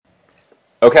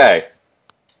Okay,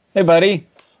 Hey, buddy.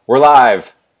 we're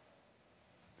live.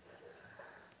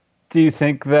 Do you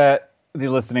think that the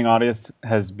listening audience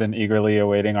has been eagerly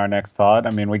awaiting our next pod?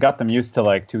 I mean, we got them used to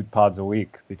like 2 pods a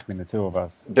week between the two of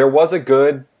us. There was a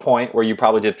good point where you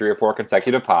probably did 3 or 4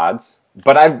 consecutive pods,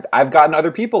 but I've gotten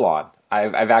other people on.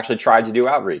 I've actually tried to do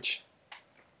outreach.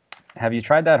 Have you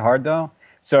tried that hard though?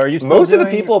 So are you still Most of the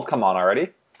doing? people have come on already.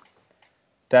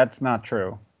 That's not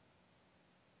true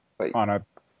Wait, on a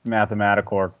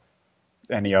mathematical or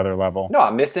any other level. no,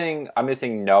 I'm missing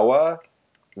Noah,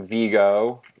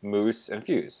 Vigo, Moose, and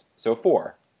Fuse. So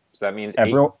 4. So that means 8.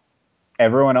 Every,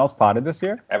 everyone else podded this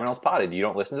year? Everyone else potted. You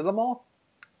don't listen to them all?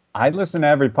 I'd listen to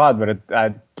every pod, but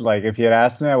I like if you had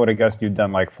asked me, I would have guessed you'd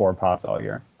done like 4 pods all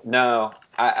year. No,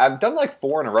 I've done like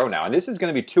 4 in a row now, and this is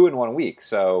going to be 2 in 1 week.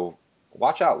 So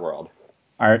watch out, world.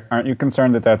 Aren't you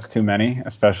concerned that that's too many,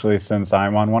 especially since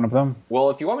I'm on one of them?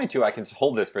 Well, if you want me to, I can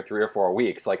hold this for 3 or 4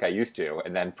 weeks like I used to,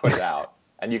 and then put it out.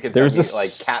 And you can send There's me a like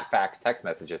s- cat facts text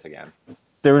messages again.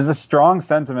 There was a strong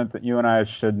sentiment that you and I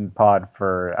shouldn't pod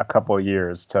for a couple of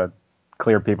years to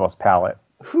clear people's palate.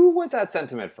 Who was that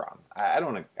sentiment from? I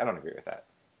don't agree with that.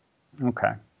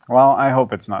 Okay. Well, I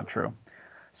hope it's not true.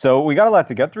 So we got a lot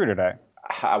to get through today.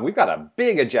 We've got a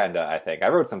big agenda, I think. I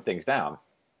wrote some things down.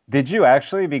 Did you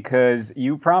actually? Because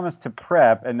you promised to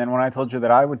prep, and then when I told you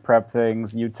that I would prep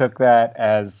things, you took that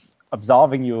as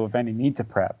absolving you of any need to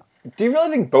prep. Do you really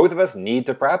think both of us need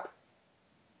to prep?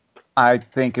 I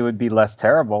think it would be less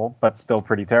terrible, but still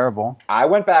pretty terrible. I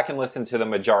went back and listened to the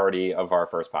majority of our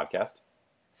first podcast.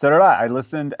 So did I. I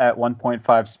listened at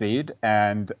 1.5 speed,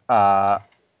 and I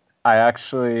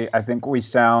think we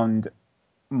sound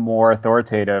more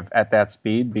authoritative at that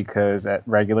speed because at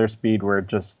regular speed we're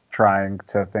just trying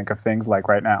to think of things like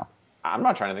right now. I'm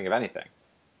not trying to think of anything.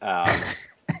 Um,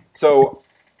 so,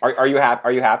 are you happy?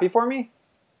 Are you happy for me?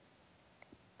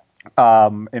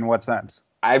 In what sense?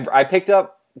 I picked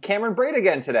up Cameron Braid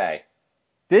again today.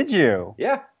 Did you?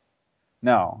 Yeah,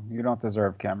 No, you don't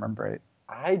deserve Cameron Brate.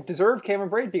 I deserve Cameron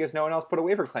Braid because no one else put a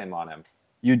waiver claim on him.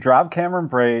 You dropped Cameron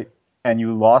Brate and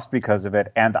you lost because of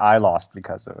it, and I lost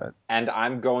because of it. And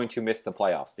I'm going to miss the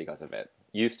playoffs because of it.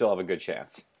 You still have a good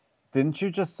chance. Didn't you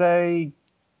just say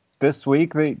this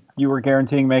week that you were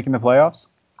guaranteeing making the playoffs?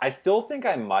 I still think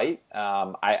I might.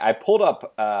 I pulled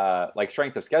up like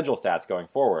strength of schedule stats going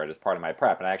forward as part of my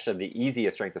prep, and I actually have the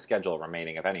easiest strength of schedule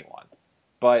remaining of anyone.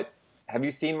 But have you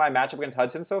seen my matchup against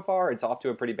Hudson so far? It's off to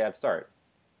a pretty bad start.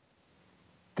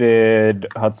 Did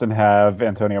Hudson have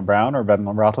Antonio Brown or Ben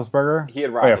Roethlisberger? He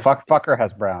had Oh yeah, Roethlisberger. Fucker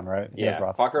has Brown, right? He has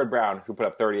Yeah, Fucker had Brown, who put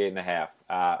up 38 and a half.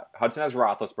 Hudson has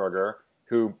Roethlisberger,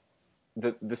 who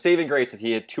the saving grace is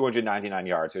he had 299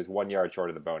 yards. He was 1 yard short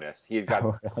of the bonus. He's got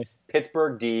Oh, really?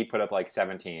 Pittsburgh D put up like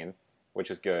 17, which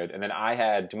was good. And then I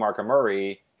had DeMarco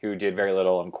Murray, who did very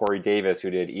little, and Corey Davis, who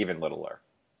did even littler.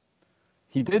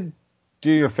 He did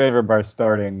do you a favor by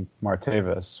starting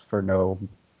Martavis for no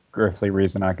earthly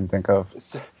reason I can think of.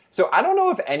 So I don't know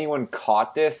if anyone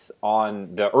caught this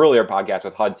on the earlier podcast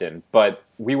with Hudson, but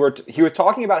he was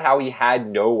talking about how he had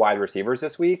no wide receivers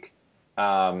this week.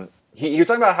 He was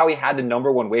talking about how he had the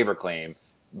number one waiver claim,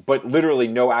 but literally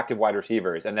no active wide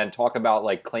receivers, and then talk about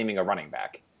like claiming a running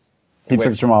back. He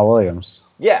took Jamal Williams.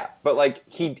 Yeah, but like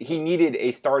he needed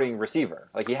a starting receiver.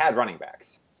 Like he had running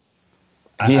backs.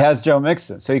 He has Joe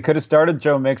Mixon, so he could have started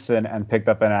Joe Mixon and picked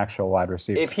up an actual wide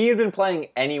receiver. If he had been playing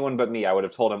anyone but me, I would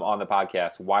have told him on the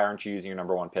podcast, why aren't you using your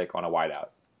number one pick on a wideout?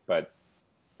 But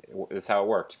this is how it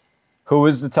worked. Who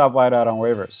was the top wideout on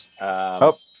waivers?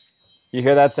 Oh, you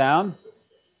hear that sound?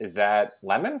 Is that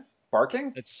Lemon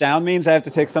barking? That sound means I have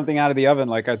to take something out of the oven,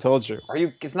 like I told you.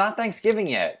 It's not Thanksgiving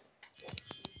yet.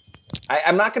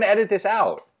 I'm not going to edit this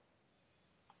out.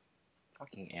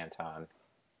 Fucking Anton.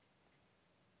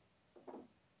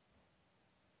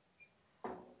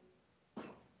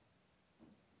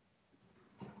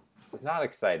 This is not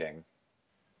exciting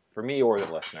for me or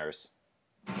the listeners.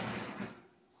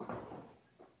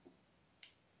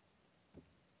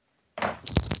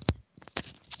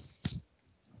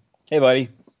 Hey, buddy.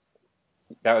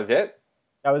 That was it?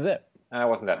 That was it. That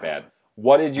wasn't that bad.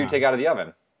 What did you take out of the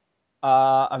oven?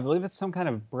 I believe it's some kind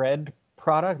of bread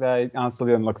product. I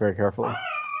honestly didn't look very carefully.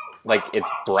 Like it's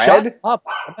bread? Shut up,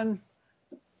 Evan.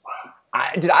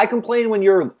 Did I complain when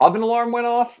your oven alarm went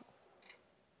off?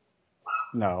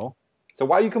 No, So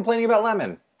why are you complaining about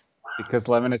lemon? because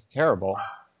lemon is terrible.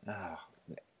 Oh,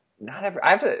 not every.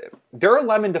 I have to. There are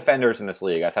lemon defenders in this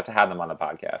league. I just have to have them on the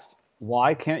podcast.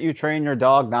 Why can't you train your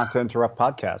dog not to interrupt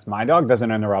podcasts? My dog doesn't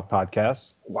interrupt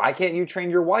podcasts. Why can't you train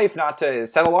your wife not to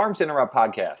set alarms to interrupt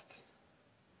podcasts?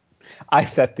 I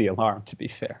set the alarm, to be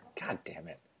fair. God damn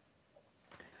it.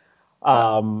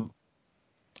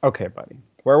 Okay, buddy.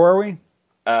 Where were we?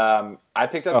 I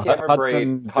picked up Cameron Hudson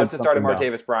Brate. did Hudson started something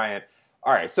dumb. Martavis Bryant.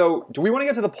 All right, so do we want to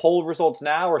get to the poll results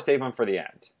now or save them for the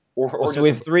end? Or So just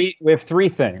we have three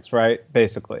things, right?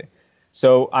 Basically.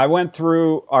 So I went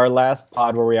through our last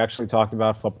pod where we actually talked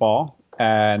about football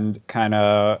and kind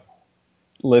of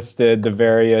listed the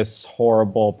various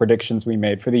horrible predictions we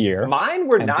made for the year. mine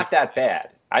were And not that bad.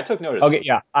 I took note of okay,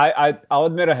 them. yeah, I'll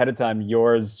admit ahead of time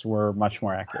yours were much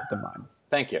more accurate than mine.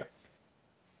 Thank you.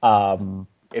 Um,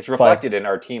 It's reflected in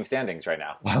our team standings right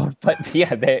now. but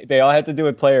yeah, they all had to do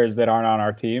with players that aren't on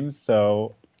our teams,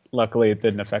 so luckily it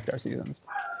didn't affect our seasons.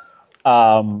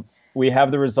 We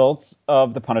have the results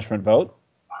of the punishment vote,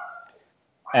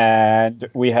 and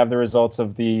we have the results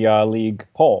of the league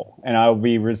poll, and I'll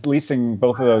be releasing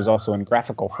both of those also in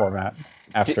graphical format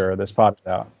after this pod is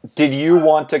out. Did you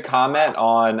want to comment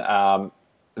on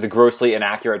the grossly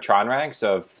inaccurate Tron ranks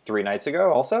of 3 nights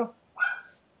ago also?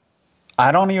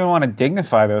 I don't even want to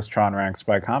dignify those Tron ranks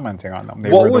by commenting on them.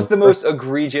 What was the most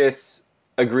egregious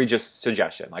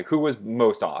suggestion? Like, who was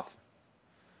most off?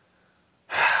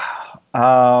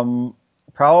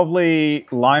 Probably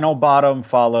Lionel Bottom,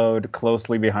 followed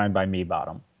closely behind by Me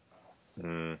Bottom.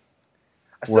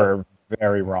 We're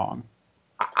very wrong.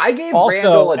 I gave Also,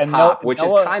 Randall a and top, Noah- which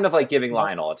is kind of like giving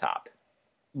Lionel a top.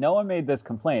 Noah made this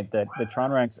complaint that the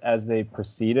Tron ranks, as they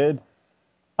proceeded,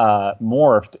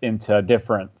 morphed into a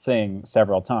different thing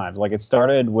several times. Like, it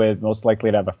started with most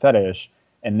likely to have a fetish,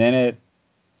 and then it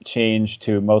changed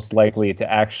to most likely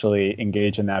to actually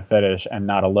engage in that fetish, and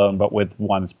not alone, but with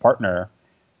one's partner.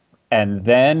 And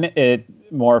then it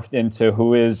morphed into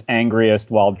who is angriest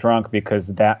while drunk, because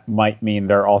that might mean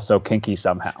they're also kinky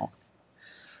somehow.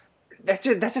 That's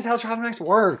just how Tron ranks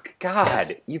work. God,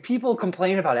 you people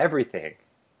complain about everything.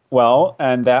 Well,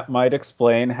 and that might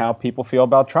explain how people feel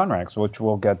about Tron ranks, which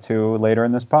we'll get to later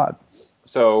in this pod.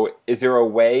 So, is there a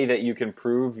way that you can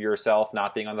prove yourself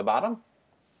not being on the bottom?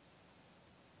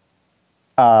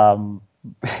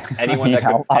 Anyone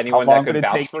that could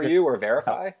vouch for you or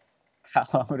verify? How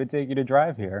long would it take you to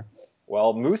drive here?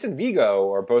 Well, Moose and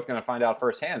Vigo are both going to find out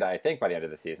firsthand, I think, by the end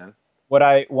of the season.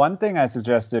 One thing I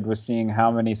suggested was seeing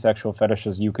how many sexual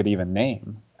fetishes you could even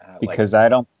name, because I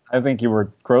think you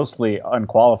were grossly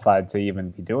unqualified to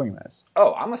even be doing this.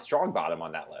 Oh, I'm a strong bottom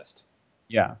on that list.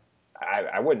 Yeah,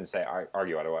 I wouldn't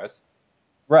argue otherwise.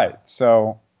 right.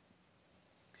 So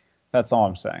that's all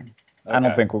I'm saying. Okay. I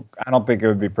don't think it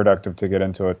would be productive to get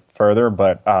into it further,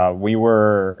 but we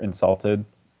were insulted,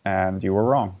 and you were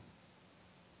wrong.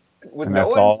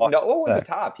 Noah was a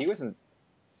top. He wasn't.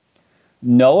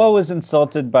 Noah was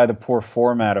insulted by the poor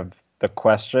format of the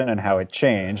question and how it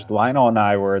changed. Lionel and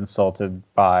I were insulted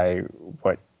by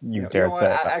what you dared say.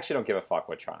 I actually don't give a fuck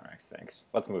what Tron Rex thinks.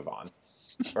 Let's move on.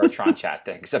 Or Tron Chat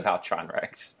thinks about Tron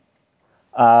Rex.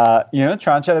 Tron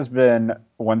Chat has been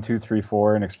 1, 2, 3,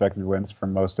 4 in expected wins for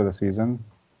most of the season.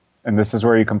 And this is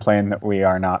where you complain that we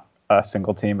are not a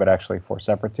single team, but actually 4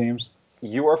 separate teams.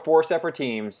 You are 4 separate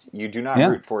teams. You do not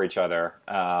root for each other.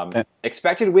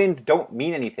 Expected wins don't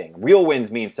mean anything. Real wins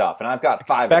mean stuff, and I've got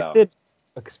 5 of them.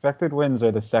 Expected wins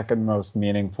are the second most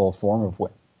meaningful form of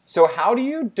win. So how do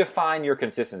you define your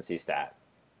consistency stat?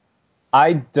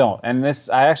 I don't. And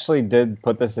I actually did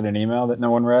put this in an email that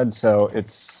no one read. So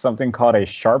it's something called a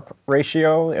Sharpe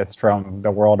ratio. It's from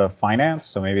the world of finance,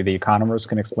 so maybe the economists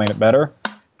can explain it better.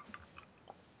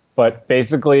 But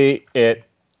basically, it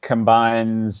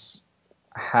combines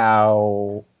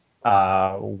how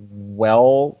how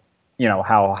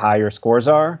high your scores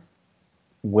are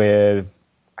with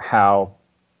how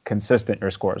consistent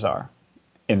your scores are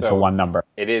into one number.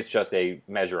 It is just a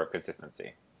measure of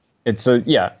consistency. It's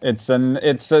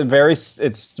very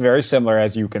similar,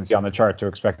 as you can see on the chart, to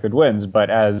expected wins, but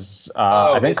as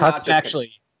I think Hudson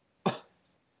actually.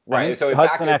 Right, so it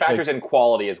factors in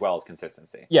quality as well as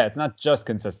consistency. Yeah, it's not just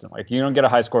consistent. Like, you don't get a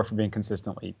high score for being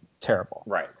consistently terrible.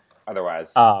 Right.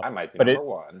 Otherwise, I might be number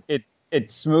one. It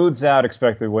smooths out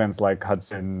expected wins, like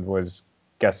Hudson was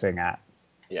guessing at.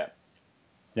 Yeah.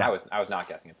 I was not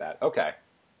guessing at that. Okay.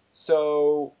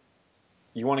 So,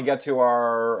 you want to get to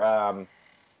our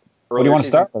what do you want to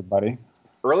start with, buddy?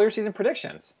 Earlier season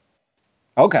predictions.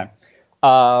 Okay.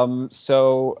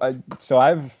 So I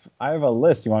have a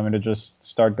list. You want me to just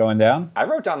start going down? I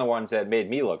wrote down the ones that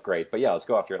made me look great, but yeah, let's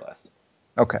go off your list.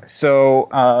 Okay.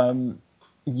 So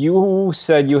you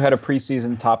said you had a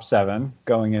preseason top 7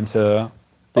 going into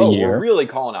the year. We're really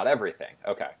calling out everything.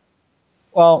 Okay.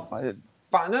 Well,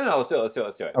 fine. No, let's do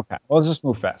it. Okay. Well, let's just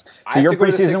move fast. So I have to go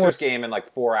to the Sixers game in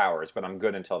like 4 hours, but I'm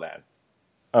good until then.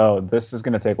 Oh, this is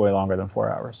going to take way longer than 4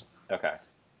 hours. Okay.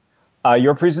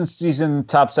 Your preseason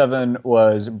top 7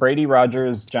 was Brady,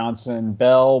 Rogers, Johnson,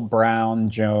 Bell, Brown,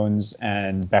 Jones,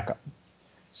 and Beckham.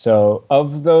 So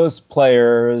of those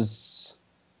players,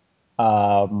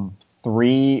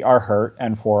 3 are hurt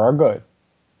and 4 are good.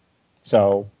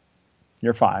 So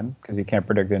you're fine because you can't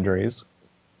predict injuries.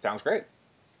 Sounds great.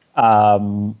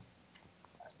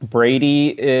 Brady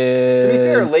is... To be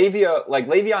fair,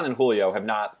 Le'Veon and Julio have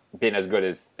not been as good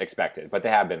as expected, but they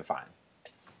have been fine.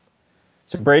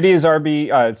 So Brady is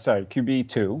QB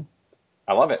 2.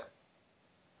 I love it.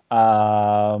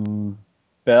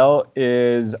 Bell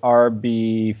is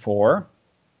RB 4.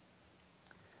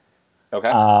 Okay.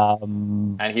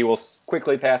 And he will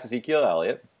quickly pass Ezekiel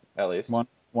Elliott, at least.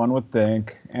 One would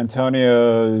think.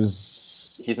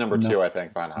 Antonio's... He's number 2, I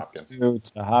think, behind Hopkins. 2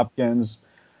 to Hopkins.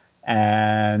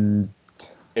 And...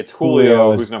 It's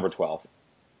Julio, who's number 12.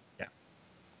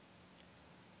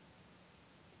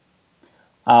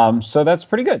 So that's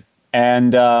pretty good.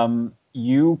 And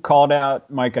you called out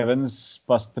Mike Evans'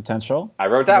 bust potential. I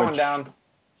wrote that one down. It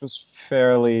was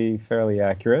fairly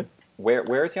accurate.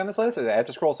 Where is he on this list? I have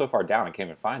to scroll so far down and can't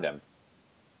even find him.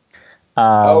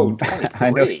 23. I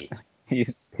know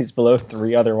he's below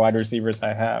 3 other wide receivers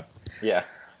I have. Yeah.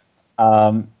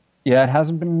 It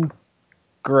hasn't been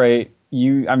great.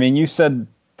 You said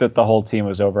that the whole team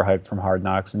was overhyped from Hard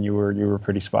Knocks, and you were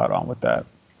pretty spot on with that.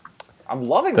 I'm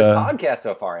loving this podcast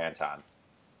so far, Anton.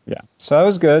 Yeah, so that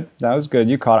was good.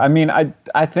 You caught it.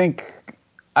 I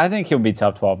think he'll be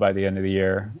top 12 by the end of the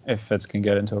year if Fitz can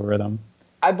get into a rhythm.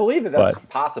 I believe that's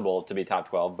possible to be top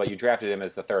 12, but you drafted him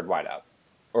as the 3rd wideout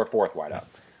or 4th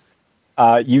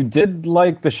wideout. You did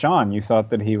like Deshaun. You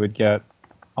thought that he would get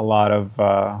a lot of.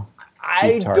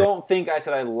 I don't think I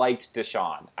said I liked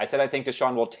Deshaun. I said I think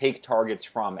Deshaun will take targets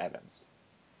from Evans.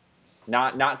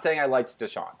 Not saying I liked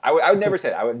Deshaun. I would never say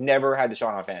that. I would never had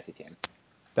Deshaun on a fantasy team.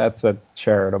 That's a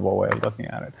charitable way of looking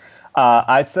at it.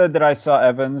 I said that I saw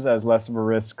Evans as less of a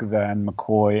risk than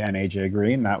McCoy and AJ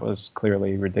Green. That was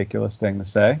clearly a ridiculous thing to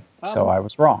say, so I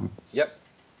was wrong. Yep.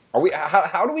 Are we?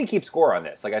 How do we keep score on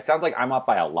this? Like, it sounds like I'm up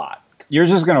by a lot. You're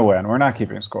just gonna win. We're not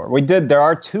keeping score. There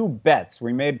are 2 bets.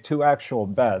 We made 2 actual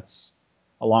bets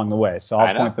along the way, so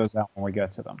I'll point those out when we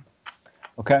get to them.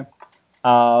 Okay.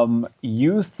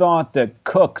 You thought that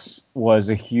Cooks was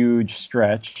a huge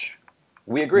stretch.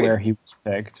 We agreed. Where he was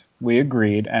picked. We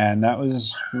agreed, and that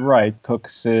was right.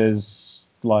 Cooks is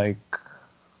like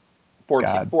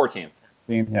 14th.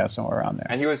 Yeah, somewhere around there.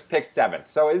 And he was picked 7th,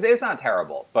 so it's not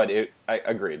terrible, but I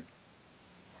agreed.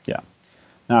 Yeah,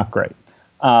 not great.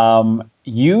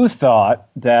 You thought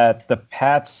that the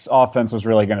Pats' offense was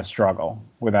really going to struggle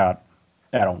without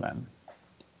Edelman.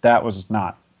 That was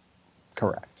not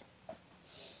correct.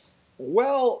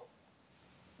 Well,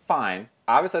 fine.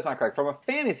 Obviously, that's not correct. From a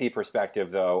fantasy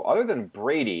perspective, though, other than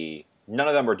Brady, none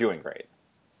of them are doing great.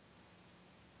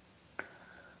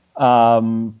 I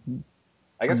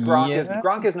guess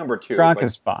Gronk is number 2. Gronk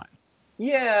is fine.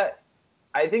 Yeah,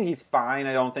 I think he's fine.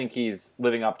 I don't think he's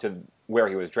living up to where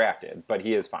he was drafted, but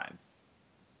he is fine.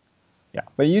 Yeah,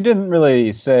 but you didn't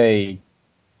really say,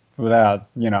 without,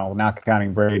 not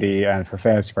counting Brady and for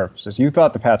fantasy purposes, you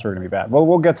thought the Pats were going to be bad. Well,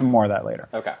 we'll get to more of that later.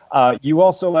 Okay. You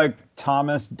also like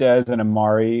Thomas, Dez, and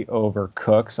Amari over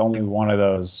Cooks. Only one of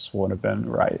those would have been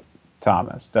right.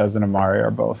 Thomas, Dez, and Amari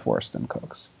are both worse than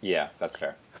Cooks. Yeah, that's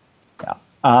fair. Yeah.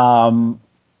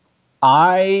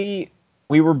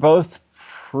 We were both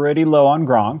pretty low on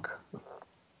Gronk.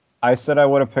 I said I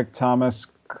would have picked Thomas,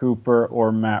 Cooper,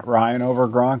 or Matt Ryan over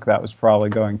Gronk. That was probably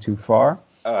going too far.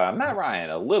 Matt Ryan,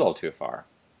 a little too far.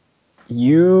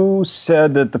 You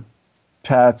said that the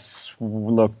Pats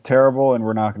looked terrible and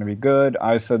were not going to be good.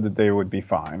 I said that they would be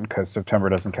fine because September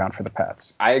doesn't count for the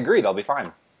Pats. I agree, they'll be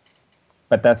fine.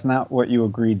 But that's not what you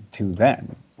agreed to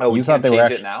then. Oh, you can't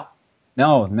change it now?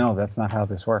 No, that's not how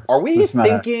this works. Are we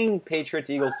thinking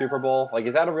Patriots-Eagles Super Bowl? Like,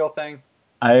 is that a real thing?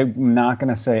 I'm not going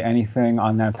to say anything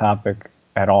on that topic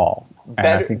at all.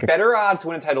 Better odds to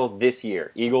win a title this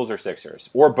year, Eagles or Sixers,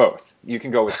 or both. You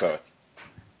can go with both.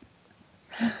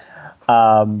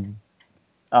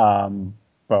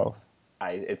 Both.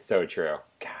 It's so true.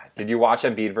 God, did you watch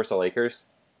Embiid versus the Lakers?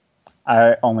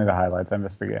 Only the highlights. I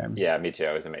missed the game. Yeah, me too.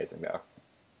 It was amazing though.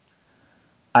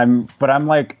 I'm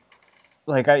like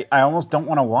I almost don't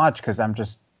want to watch because I'm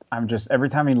just every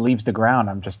time he leaves the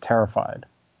ground, I'm just terrified.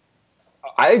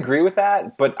 I agree with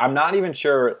that, but I'm not even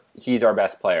sure he's our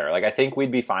best player. Like, I think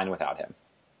we'd be fine without him.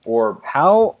 Or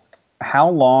how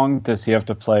long does he have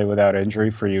to play without injury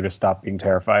for you to stop being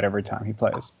terrified every time he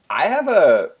plays? I have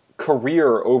a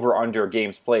career over-under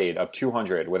games played of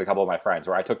 200 with a couple of my friends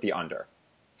where I took the under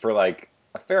for like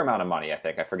a fair amount of money, I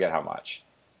think. I forget how much.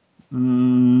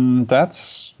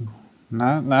 That's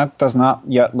That does not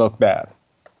yet look bad.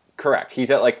 Correct. He's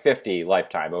at like 50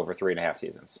 lifetime over 3.5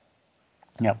 seasons.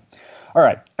 Yep. All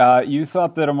right. You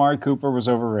thought that Amari Cooper was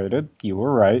overrated. You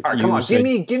were right. All right, come on. Give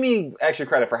me extra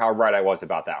credit for how right I was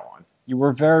about that one. You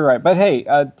were very right. But hey,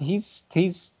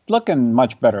 he's looking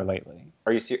much better lately.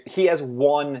 Are you serious? He has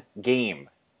one game.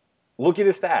 Look at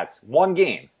his stats. One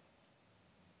game.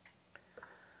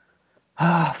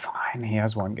 Fine. He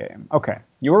has one game. Okay.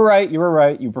 You were right.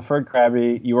 You preferred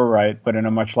Krabby. You were right. But in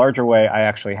a much larger way, I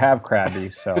actually have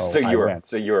Krabby, so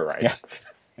you were right.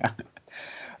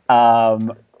 Yeah.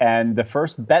 And the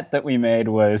first bet that we made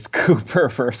was Cooper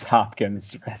versus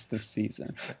Hopkins rest of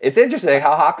season. It's interesting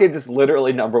how Hopkins is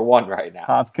literally number one right now.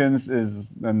 Hopkins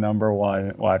is the number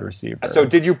one wide receiver. So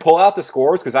did you pull out the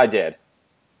scores? Because I did.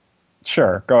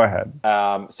 Sure, go ahead.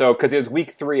 Because it was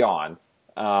week 3 on.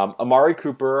 Amari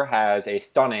Cooper has a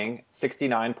stunning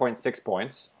 69.6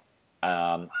 points.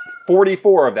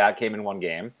 44 of that came in one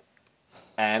game.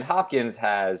 And Hopkins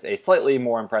has a slightly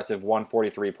more impressive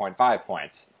 143.5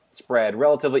 points, spread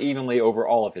relatively evenly over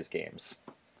all of his games.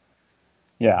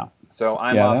 Yeah. So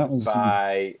I'm up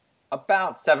by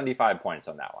about 75 points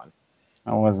on that one.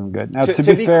 That wasn't good. Now, to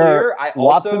be fair,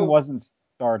 Watson wasn't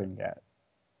starting yet.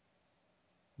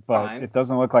 But it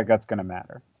doesn't look like that's going to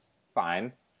matter.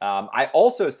 Fine. I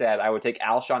also said I would take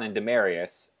Alshon and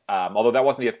Demaryius, although that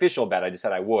wasn't the official bet. I just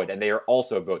said I would, and they are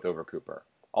also both over Cooper,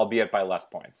 albeit by less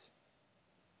points.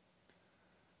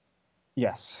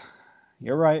 Yes.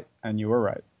 You're right, and you were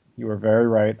right. You were very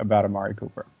right about Amari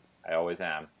Cooper. I always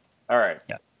am. All right.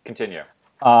 Yes. Continue.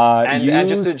 And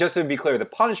just to be clear, the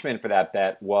punishment for that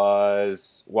bet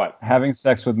was what? Having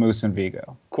sex with Moose and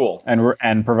Vigo. Cool.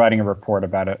 And providing a report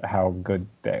about it, how good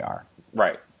they are.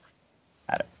 Right.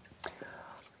 At it.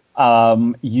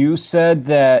 You said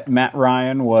that Matt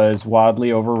Ryan was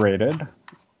wildly overrated.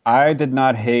 I did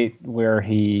not hate where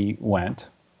he went.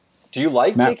 Do you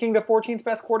like taking the 14th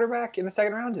best quarterback in the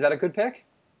second round? Is that a good pick?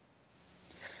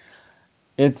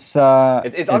 It's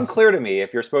unclear to me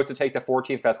if you're supposed to take the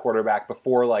 14th best quarterback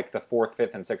before like the 4th,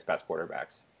 5th, and 6th best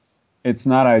quarterbacks. It's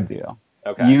not ideal.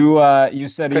 Okay. You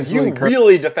said because you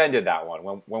really defended that one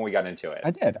when we got into it.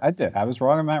 I did. I was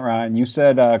wrong on Matt Ryan. You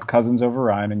said Cousins over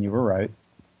Ryan, and you were right.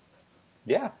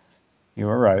 Yeah. You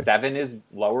were right. 7 is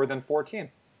lower than 14.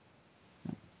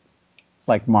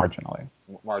 Like marginally.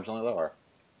 Marginally lower.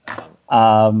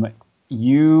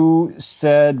 You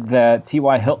said that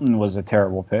T.Y. Hilton was a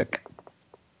terrible pick.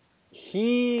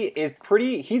 He's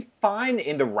fine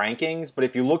in the rankings, but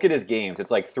if you look at his games, it's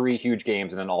like 3 huge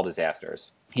games and then all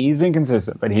disasters. He's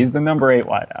inconsistent, but he's the number 8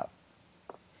 wideout.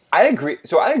 I agree.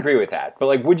 So I agree with that. But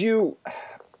like, would you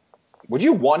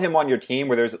want him on your team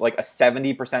where there's like a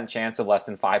 70% chance of less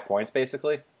than 5 points,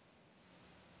 basically?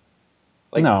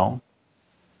 Like, no.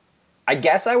 I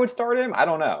guess I would start him. I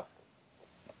don't know.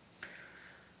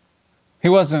 He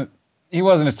wasn't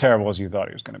as terrible as you thought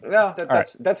he was going to be. No,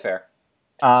 that's fair.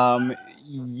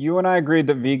 You and I agreed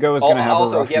that Vigo is going to have a rough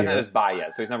year. Also, he hasn't had his bye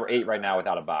yet, so he's number 8 right now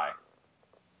without a bye.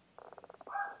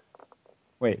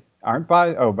 Wait, aren't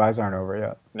buys? Oh, buys aren't over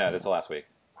yet. No, this is the last week.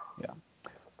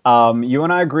 Yeah. You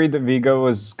and I agreed that Vigo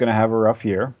was going to have a rough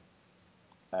year.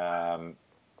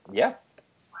 Yeah.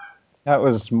 That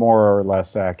was more or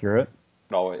less accurate.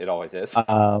 Oh, it always is.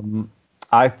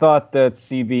 I thought that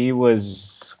CB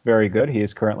was very good. He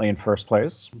is currently in first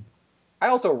place. I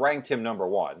also ranked him number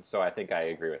 1, so I think I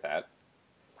agree with that.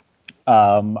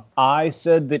 I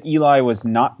said that Eli was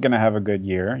not going to have a good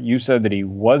year. You said that he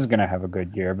was going to have a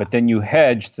good year, but then you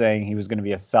hedged saying he was going to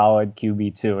be a solid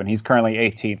QB2, and he's currently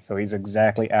 18th, so he's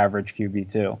exactly average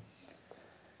QB2.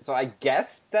 So I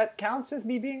guess that counts as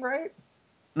me being right?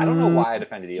 I don't know why I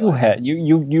defended Eli.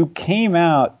 You came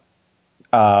out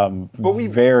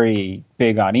very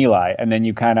big on Eli, and then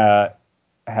you kind of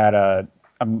had a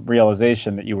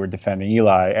realization that you were defending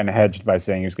Eli and hedged by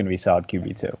saying he was going to be solid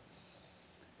QB2.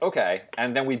 Okay,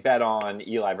 and then we bet on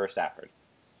Eli versus Stafford.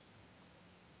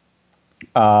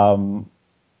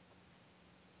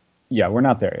 Yeah, we're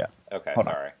not there yet. Okay, Hold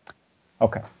sorry. On.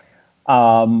 Okay.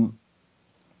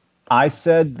 I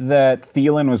said that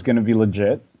Thielen was going to be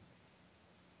legit.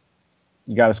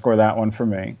 You got to score that one for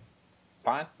me.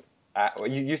 Fine.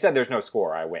 You said there's no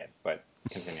score. I win, but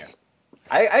continue.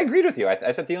 I agreed with you.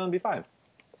 I said Thielen would be fine.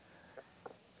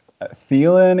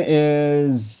 Thielen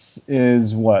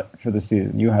is what for the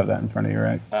season? You have that in front of you,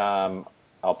 right?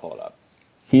 I'll pull it up.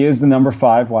 He is the number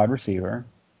 5 wide receiver.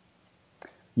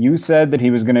 You said that he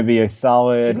was going to be a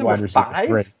solid wide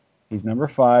receiver 3. He's number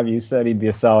 5. You said he'd be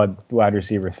a solid wide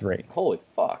receiver 3. Holy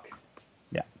fuck.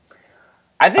 Yeah.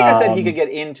 I think I said he could get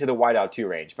into the wideout 2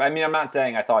 range, but I mean, I'm not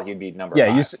saying I thought he'd be number 5.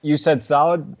 Yeah, you said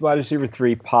solid wide receiver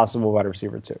 3, possible wide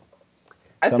receiver 2.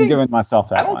 So I'm giving myself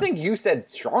that I don't one. think you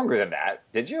said stronger than that,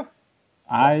 did you?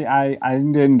 I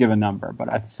didn't give a number,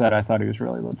 but I said I thought he was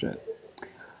really legit.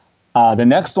 The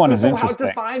next one is So how interesting.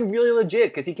 define really legit?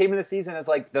 Because he came in the season as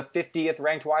like the 50th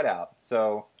ranked wideout.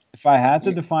 So If I had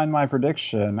to define my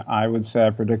prediction, I would say I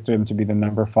predicted him to be the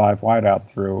number 5 wideout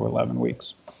through 11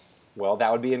 weeks. well,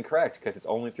 that would be incorrect because it's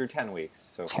only through 10 weeks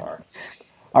so far.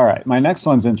 All right, my next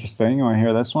one's interesting. You want to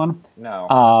hear this one?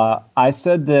 No. I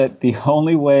said that the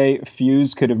only way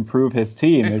Fuse could improve his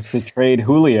team is to trade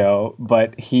Julio,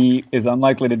 but he is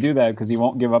unlikely to do that because he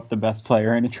won't give up the best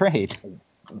player in a trade.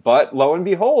 But lo and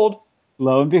behold,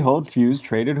 Fuse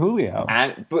traded Julio.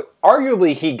 But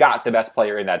arguably he got the best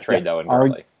player in that trade though in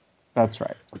Gurley. That's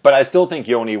right. But I still think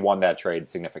Yoni won that trade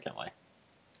significantly.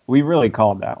 We really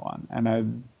called that one, and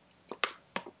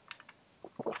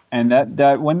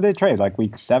that when did they trade? Like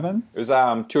week 7? It was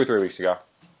 2 or 3 weeks ago.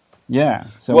 Yeah.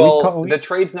 So the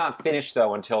trade's not finished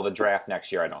though until the draft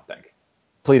next year. I don't think.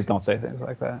 Please don't say things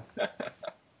like that.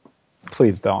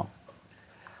 Please don't.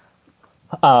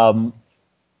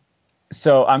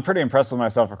 So I'm pretty impressed with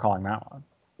myself for calling that one.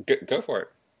 Go for it.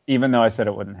 Even though I said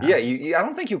it wouldn't happen. Yeah, I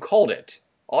don't think you called it.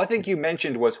 All I think you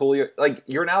mentioned was Julio. Like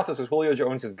your analysis was Julio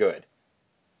Jones is good,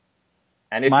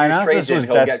 and if he's traded,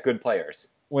 he'll get good players.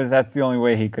 That's the only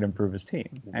way he could improve his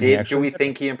team. Do we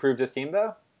think he improved his team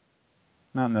though?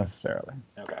 Not necessarily.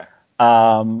 Okay.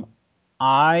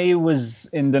 I was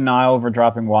in denial over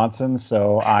dropping Watson,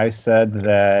 so I said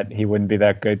that he wouldn't be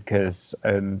that good because I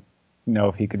didn't know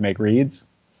if he could make reads.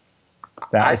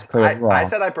 That was clearly wrong. I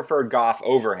said I preferred Goff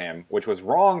over him, which was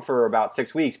wrong for about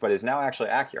 6 weeks, but is now actually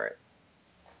accurate.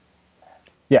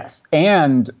 Yes,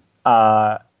 and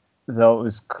though it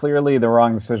was clearly the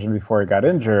wrong decision before he got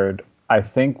injured, I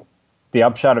think the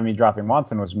upshot of me dropping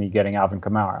Watson was me getting Alvin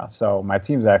Kamara. So my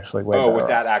team's actually way better. Oh, was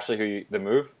that actually the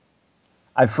move?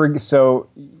 So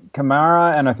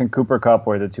Kamara and I think Cooper Kupp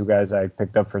were the two guys I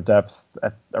picked up for depth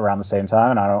at around the same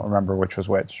time, and I don't remember which was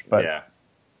which. But yeah.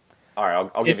 All right,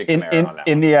 I'll give you Kamara on that.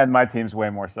 In the end, my team's way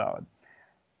more solid.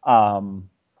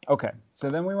 Okay,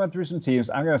 so then we went through some teams.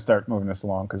 I'm going to start moving this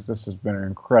along because this has been an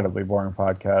incredibly boring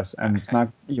podcast, and it's not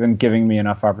even giving me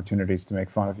enough opportunities to make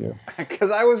fun of you.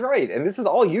 Because I was right, and this is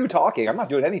all you talking. I'm not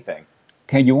doing anything.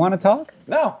 Okay, you want to talk?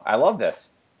 No, I love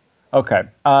this. Okay,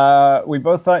 we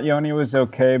both thought Yoni was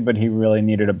okay, but he really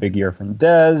needed a big year from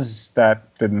Dez.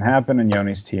 That didn't happen, and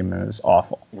Yoni's team is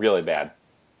awful. Really bad.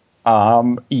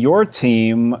 Your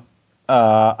team...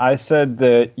 I said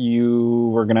that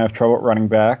you were going to have trouble at running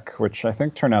back, which I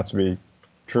think turned out to be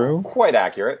true. Quite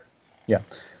accurate. Yeah.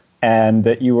 And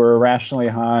that you were irrationally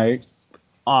high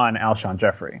on Alshon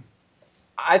Jeffrey.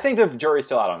 I think the jury's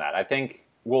still out on that. I think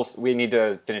we need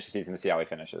to finish the season to see how he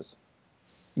finishes.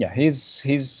 Yeah, he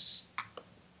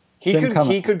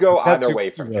could go either way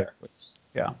from here.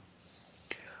 Yeah.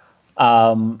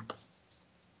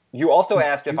 You also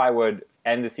asked if I would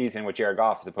end the season with Jared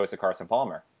Goff as opposed to Carson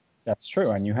Palmer. That's true,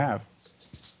 and you have.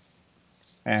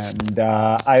 And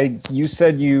you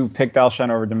said you picked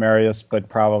Alshon over Demaryius, but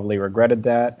probably regretted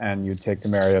that, and you'd take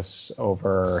Demaryius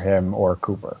over him or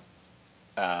Cooper.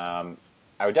 I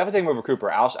would definitely take him over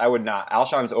Cooper. I would not.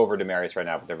 Alshon's over Demaryius right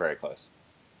now, but they're very close.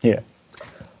 Yeah.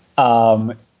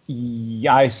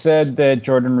 I said that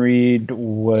Jordan Reed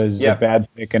was a bad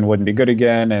pick and wouldn't be good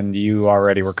again, and you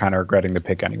already were kind of regretting the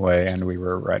pick anyway, and we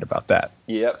were right about that.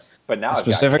 Yep. But now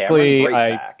specifically,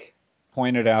 I back.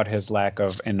 Pointed out his lack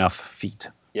of enough feet.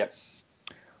 Yep.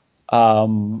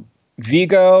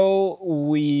 Vigo,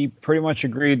 we pretty much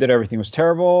agreed that everything was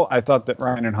terrible. I thought that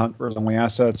Ryan and Hunt were his only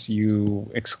assets.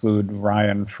 You exclude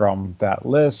Ryan from that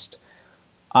list.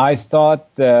 I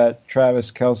thought that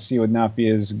Travis Kelce would not be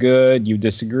as good. You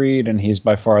disagreed, and he's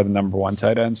by far the number 1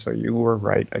 tight end, so you were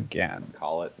right again.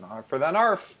 Call it NARF for the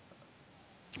NARF.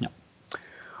 Yeah.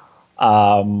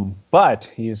 But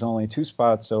he is only 2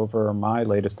 spots over my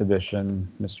latest addition,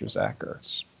 Mr. Zach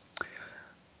Ertz.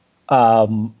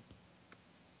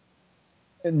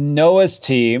 Noah's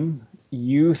team,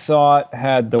 you thought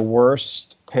had the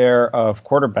worst pair of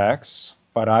quarterbacks,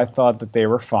 but I thought that they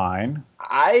were fine.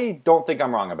 I don't think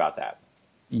I'm wrong about that.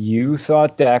 You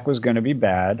thought Dak was going to be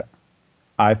bad.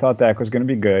 I thought Dak was going to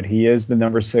be good. He is the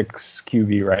number 6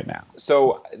 QB right now.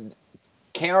 So,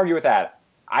 can't argue with that.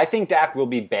 I think Dak will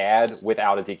be bad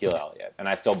without Ezekiel Elliott, and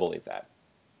I still believe that.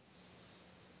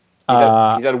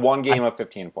 He's had 1 game of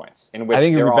 15 points, in which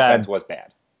their offense was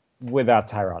bad. Without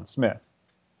Tyron Smith,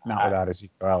 not without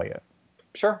Ezekiel Elliott.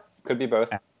 Sure, could be both.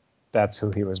 That's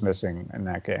who he was missing in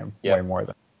that game, way more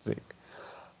than Zeke.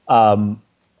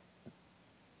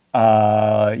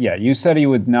 You said he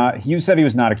would not. You said he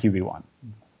was not a QB1.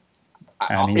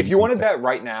 If you want to bet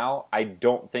right now, I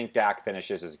don't think Dak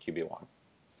finishes as a QB1.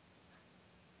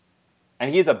 And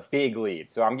he has a big lead,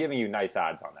 so I'm giving you nice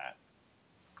odds on that.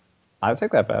 I'll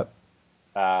take that bet.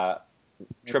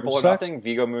 Triple or nothing,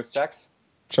 Vigo Moose Sex.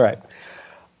 That's right.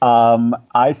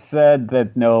 I said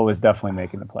that Noah was definitely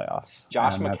making the playoffs.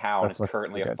 Josh McCown is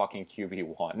currently a fucking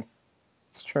QB1.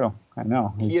 It's true. I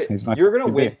know. He's my you're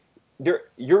gonna QB. win.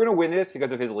 You're gonna win this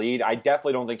because of his lead. I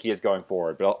definitely don't think he is going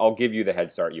forward, but I'll give you the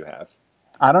head start you have.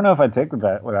 I don't know if I'd take the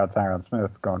bet without Tyron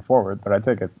Smith going forward, but I'd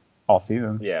take it all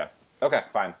season. Yeah. Okay,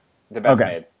 fine. The bet's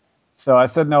made. So I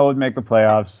said Noah would make the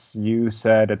playoffs. You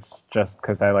said it's just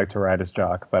because I like to ride his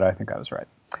jock, but I think I was right.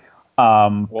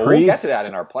 Well, we'll get to that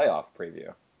in our playoff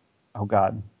preview. Oh,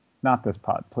 God. Not this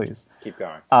pod, please. Keep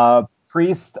going.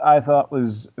 Priest, I thought,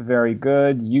 was very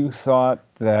good. You thought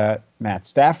that Matt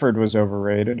Stafford was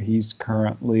overrated. He's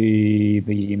currently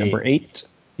the number 8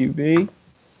 QB.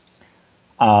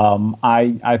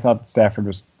 I thought Stafford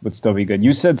would still be good.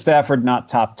 You said Stafford not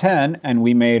top 10, and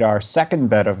we made our second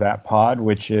bet of that pod,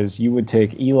 which is you would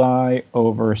take Eli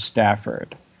over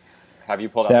Stafford. Have you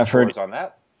pulled out the scores on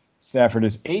that? Stafford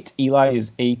is 8. Eli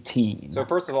is 18. So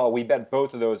first of all, we bet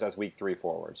both of those as week 3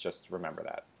 forwards. Just remember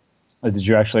that. Did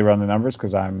you actually run the numbers?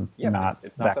 Because I'm not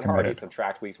it's that not that hard. committed.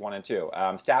 Subtract weeks 1 and 2.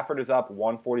 Stafford is up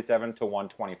 147 to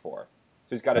 124. So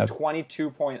he's got a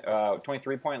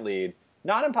 23-point lead.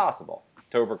 Not impossible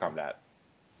to overcome that.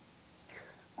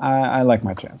 I like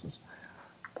my chances.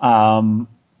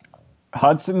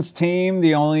 Hudson's team,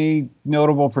 the only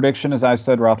notable prediction is I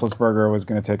said Roethlisberger was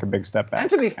going to take a big step back. And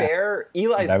to be fair,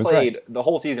 Eli's played the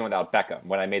whole season without Beckham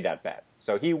when I made that bet.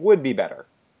 So he would be better.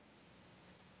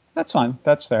 That's fine.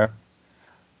 That's fair.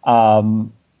 I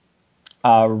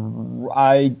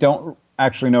don't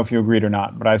actually know if you agreed or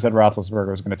not, but I said Roethlisberger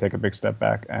was going to take a big step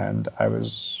back, and I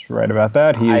was right about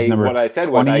that. What I said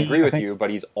was I agree with you, but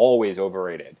he's always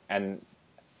overrated. And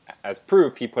as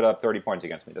proof, he put up 30 points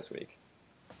against me this week.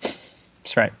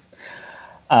 That's right.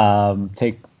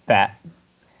 Take that.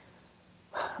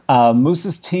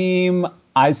 Moose's team,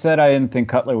 I said I didn't think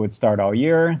Cutler would start all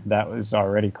year. That was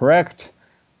already correct.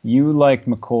 You liked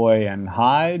McCoy and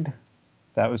Hyde.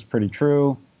 That was pretty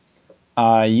true.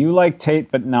 You like Tate,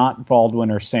 but not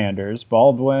Baldwin or Sanders.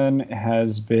 Baldwin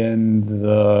has been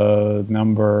the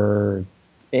number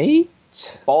 8?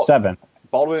 7.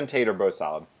 Baldwin and Tate are both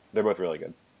solid. They're both really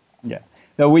good. Yeah.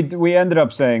 No, we ended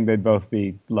up saying they'd both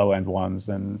be low end ones,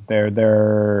 and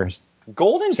they're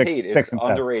Golden Tate is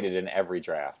underrated in every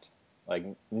draft. Like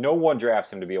no one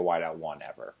drafts him to be a wideout 1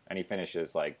 ever, and he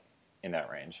finishes like in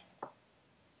that range.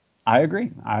 I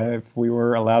agree. If we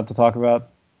were allowed to talk about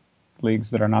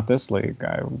leagues that are not this league,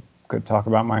 I could talk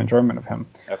about my enjoyment of him.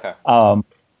 Okay.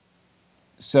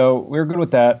 So we're good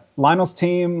with that. Lionel's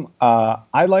team,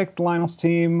 I liked Lionel's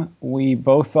team. We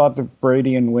both thought that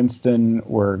Brady and Winston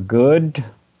were good.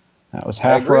 That was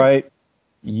half right.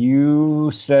 You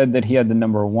said that he had the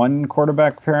number 1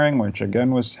 quarterback pairing, which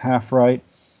again was half right.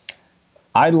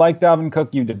 I liked Dalvin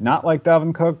Cook. You did not like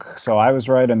Dalvin Cook, so I was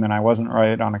right, and then I wasn't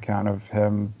right on account of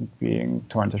him being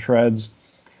torn to shreds.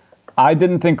 I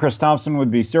didn't think Chris Thompson would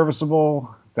be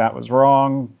serviceable. That was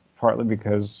wrong, partly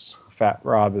because Fat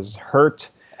Rob is hurt.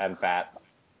 And fat.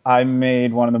 I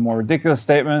made one of the more ridiculous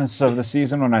statements of the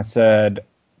season when I said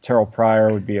Terrell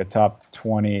Pryor would be a top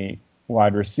 20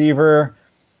 wide receiver.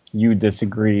 You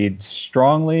disagreed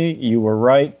strongly. You were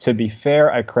right. To be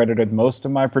fair, I credited most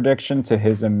of my prediction to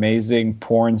his amazing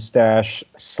porn stash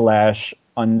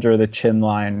 / under the chin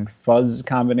line fuzz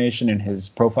combination in his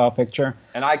profile picture.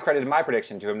 And I credited my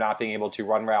prediction to him not being able to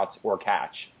run routes or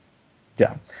catch.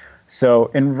 Yeah.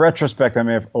 So in retrospect, I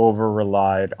may have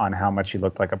over-relied on how much he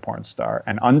looked like a porn star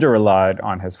and under-relied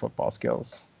on his football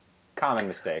skills. Common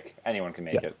mistake. Anyone can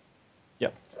make it.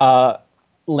 Yeah.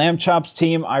 Lamb Chop's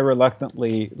team I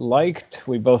reluctantly liked.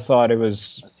 We both thought it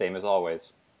was... Same as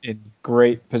always. In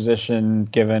great position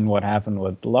given what happened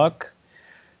with Luck.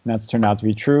 And that's turned out to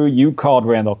be true. You called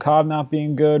Randall Cobb not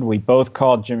being good. We both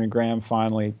called Jimmy Graham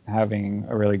finally having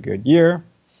a really good year.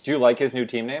 Do you like his new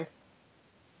team name?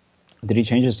 Did he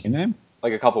change his team name?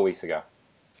 Like a couple weeks ago.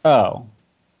 Oh.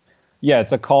 Yeah,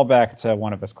 it's a callback to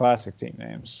one of his classic team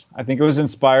names. I think it was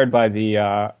inspired by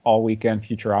the all-weekend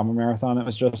Futurama marathon that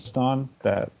was just on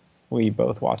that we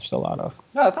both watched a lot of.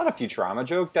 No, that's not a Futurama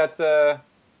joke. That's a...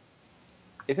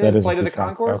 Isn't it Flight of the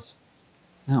Conchords?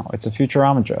 No, it's a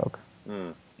Futurama joke.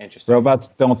 Interesting. Robots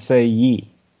don't say ye.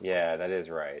 Yeah, that is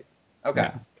right. Okay.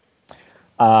 Yeah.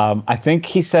 I think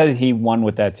he said he won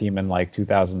with that team in like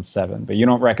 2007, but you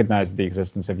don't recognize the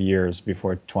existence of years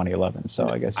before 2011, so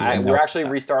I guess we're actually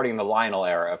restarting the Lionel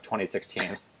era of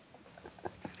 2016.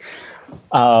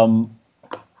 Where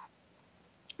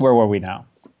were we now?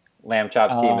 Lamb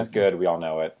Chop's team is good. We all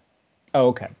know it. Oh,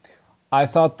 okay. I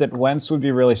thought that Wentz would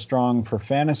be really strong for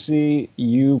fantasy.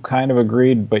 You kind of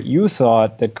agreed, but you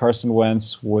thought that Carson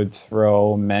Wentz would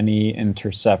throw many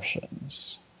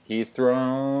interceptions. He's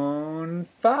thrown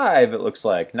 5, it looks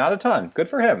like. Not a ton. Good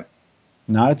for him.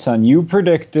 Not a ton. You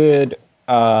predicted,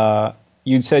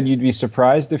 you said you'd be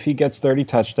surprised if he gets 30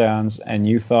 touchdowns, and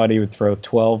you thought he would throw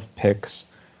 12 picks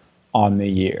on the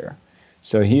year.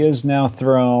 So he has now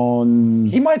thrown.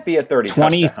 He might be at 30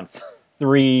 touchdowns.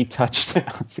 3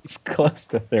 touchdowns. He's close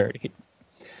to 30.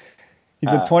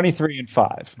 He's at 23 and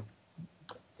 5.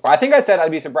 I think I said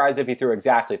I'd be surprised if he threw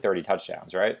exactly 30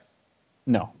 touchdowns, right?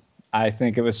 No. I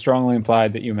think it was strongly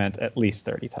implied that you meant at least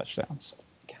 30 touchdowns.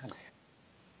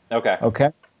 Okay. Okay.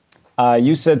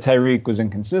 You said Tyreek was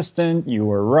inconsistent. You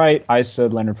were right. I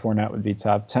said Leonard Fournette would be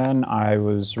top 10. I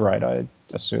was right, I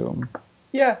assume.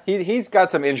 Yeah, he's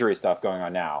got some injury stuff going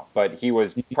on now, but he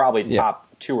was probably top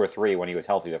 2 or 3 when he was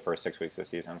healthy the first 6 weeks of the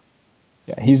season.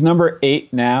 Yeah, he's number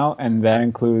 8 now, and that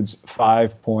includes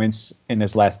 5 points in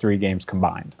his last 3 games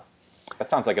combined. That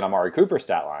sounds like an Amari Cooper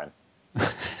stat line.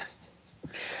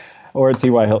 Or a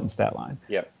T.Y. Hilton stat line.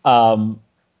 Yep.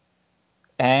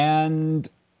 And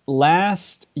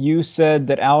last, you said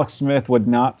that Alex Smith would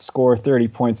not score 30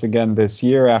 points again this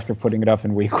year after putting it up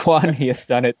in week 1. He has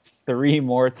done it 3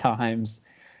 more times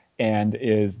and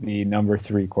is the number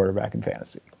 3 quarterback in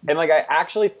fantasy. And I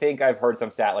actually think I've heard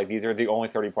some stat like these are the only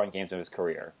 30-point games of his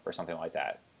career or something like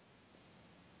that.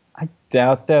 I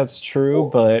doubt that's true,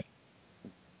 but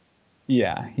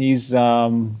yeah, he's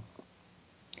averaging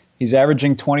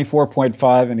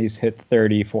 24.5 and he's hit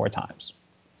 34 times.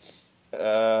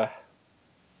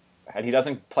 And he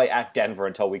doesn't play at Denver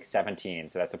until week 17,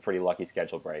 so that's a pretty lucky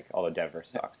schedule break, although Denver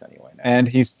sucks anyway now. And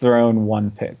he's thrown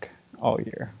 1 pick all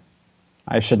year.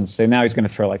 I shouldn't say. Now he's going to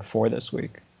throw 4 this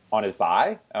week. On his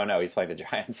bye? Oh, no, he's playing the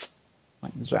Giants.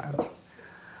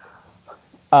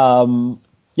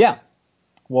 Yeah.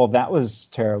 Well, that was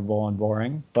terrible and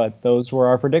boring, but those were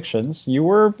our predictions. You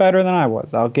were better than I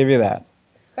was. I'll give you that.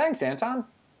 Thanks, Anton.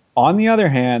 On the other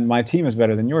hand, my team is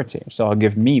better than your team, so I'll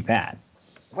give me that.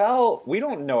 Well, we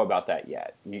don't know about that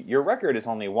yet. Your record is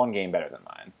only 1 game better than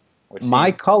mine, which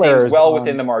my seems well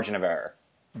within the margin of error.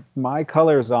 My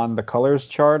colors on the colors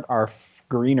chart are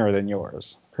greener than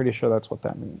yours. Pretty sure that's what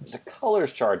that means. The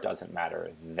colors chart doesn't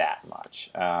matter that much.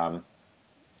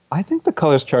 I think the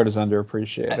colors chart is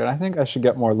underappreciated. I think I should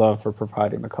get more love for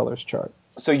providing the colors chart.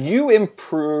 So you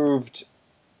improved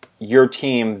your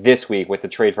team this week with the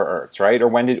trade for Ertz, right? Or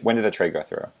when did the trade go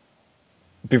through?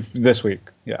 This week,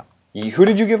 yeah. Who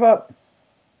did you give up?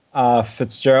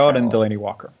 Fitzgerald and Delaney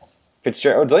Walker.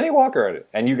 Delaney Walker,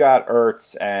 and you got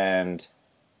Ertz and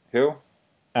who?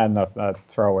 And the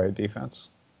throwaway defense.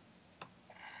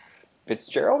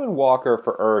 Fitzgerald and Walker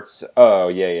for Ertz. Oh,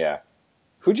 yeah.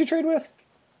 Who'd you trade with?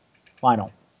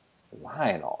 Lionel.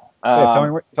 Tell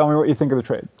me what you think of the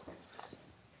trade.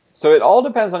 So it all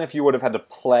depends on if you would have had to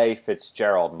play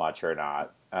Fitzgerald much or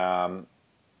not.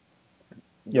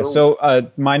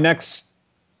 So my next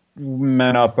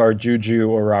men up are Juju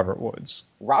or Robert Woods.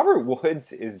 Robert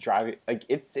Woods is driving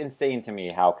it's insane to me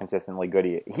how consistently good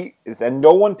he is, and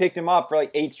no one picked him up for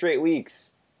 8 straight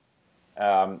weeks.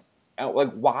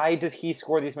 Why does he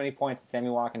score these many points and Sammy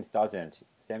Watkins doesn't?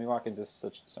 Sammy Watkins is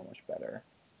so much better.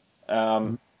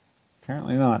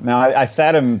 Apparently not. Now I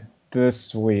sat him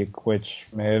this week, which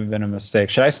may have been a mistake.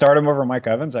 Should I start him over Mike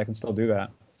Evans? I can still do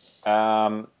that.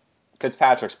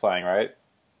 Fitzpatrick's playing, right?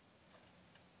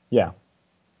 Yeah.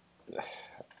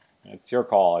 It's your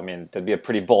call. I mean, that'd be a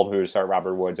pretty bold move to start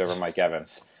Robert Woods over Mike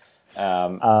Evans.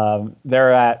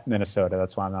 They're at Minnesota.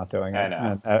 That's why I'm not doing it. I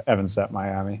know. And Evans at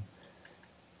Miami.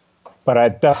 But I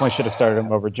definitely should have started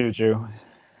him over Juju.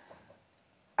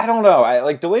 I don't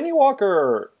know. Delaney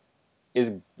Walker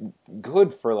is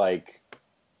good for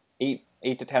 8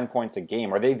 to 10 points a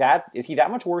game. Is he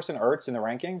that much worse than Ertz in the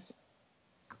rankings?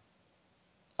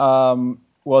 Well,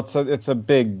 it's a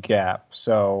big gap.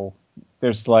 So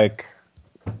there's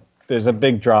a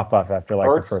big drop off after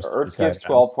Ertz, the first. Ertz gives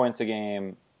 12 points a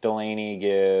game. Delaney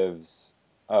gives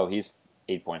he's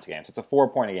 8 points a game. So it's a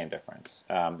 4-point a game difference.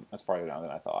 That's farther down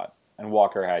than I thought. And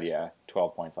Walker had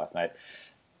 12 points last night.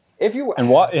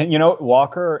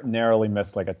 Walker narrowly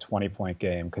missed a 20-point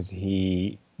game because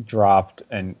he dropped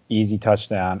an easy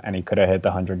touchdown and he could have hit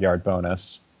the 100-yard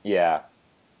bonus. Yeah,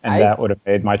 and that would have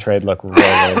made my trade look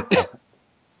really good.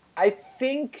 I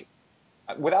think,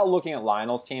 without looking at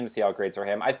Lionel's team to see how great for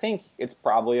him, I think it's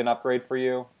probably an upgrade for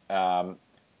you.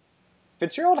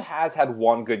 Fitzgerald has had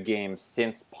 1 good game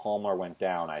since Palmer went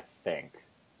down, I think.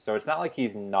 So it's not like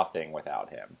he's nothing without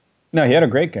him. No, he had a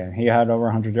great game. He had over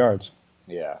 100 yards.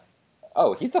 Yeah.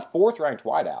 Oh, he's the 4th ranked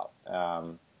wideout.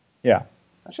 Yeah.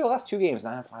 Actually, the last 2 games,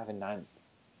 9-5 and 9.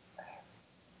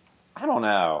 I don't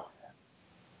know.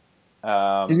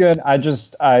 He's good.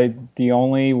 The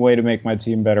only way to make my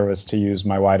team better was to use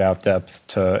my wideout depth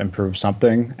to improve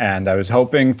something, and I was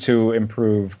hoping to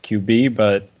improve QB,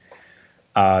 but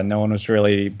no one was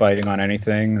really biting on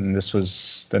anything, and this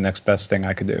was the next best thing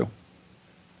I could do.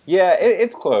 Yeah,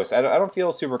 it's close. I don't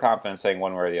feel super confident saying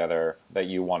one way or the other that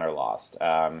you won or lost.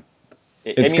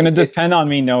 It's going to depend on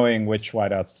me knowing which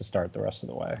wideouts to start the rest of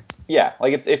the way. Yeah,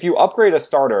 like if you upgrade a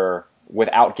starter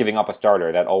without giving up a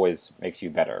starter, that always makes you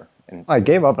better. And I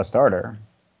gave up a starter.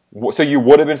 so you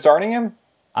would have been starting him?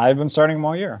 I've been starting him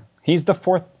all year. He's the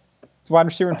 4th wide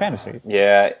receiver in fantasy.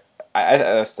 Yeah.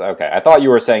 Okay. I thought you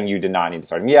were saying you did not need to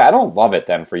start him. Yeah, I don't love it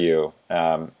then for you.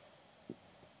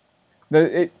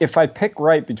 If I pick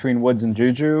right between Woods and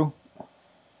Juju,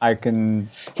 I can.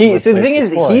 So the thing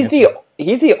is,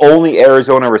 he's the only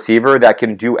Arizona receiver that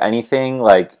can do anything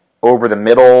like over the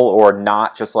middle or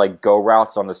not just like go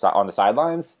routes on the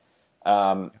sidelines.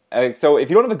 So if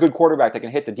you don't have a good quarterback that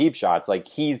can hit the deep shots, like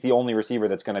he's the only receiver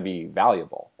that's going to be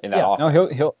valuable in that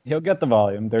offense. No, he'll get the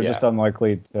volume. They're just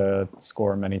unlikely to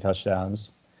score many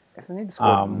touchdowns. Doesn't need to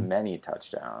score many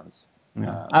touchdowns.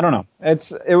 Yeah. I don't know.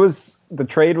 The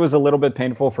trade was a little bit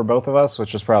painful for both of us,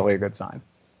 which is probably a good sign.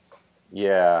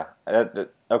 Yeah.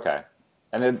 Okay.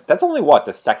 And that's only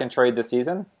the second trade this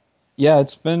season? Yeah,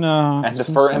 it's been and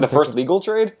the first legal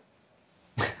trade?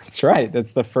 That's right.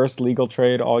 That's the first legal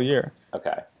trade all year.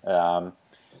 Okay.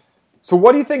 So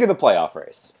what do you think of the playoff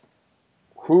race?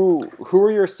 Who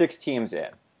are your 6 teams in?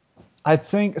 I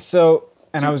think so.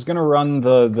 And I was going to run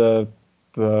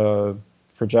the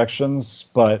projections,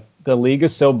 but the league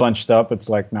is so bunched up, it's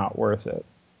like not worth it.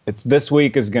 This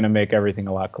week is going to make everything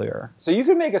a lot clearer. So you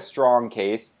could make a strong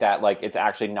case that like it's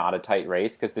actually not a tight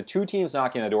race because the 2 teams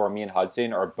knocking on the door, me and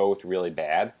Hudson, are both really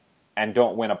bad and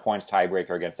don't win a points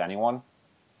tiebreaker against anyone,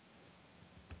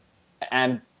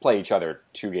 and play each other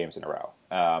 2 games in a row.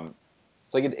 So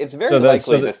like it's very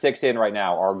likely the 6 in right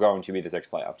now are going to be the 6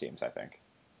 playoff teams, I think.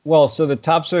 Well, so the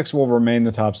top 6 will remain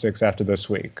the top 6 after this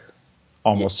week,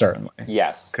 almost certainly.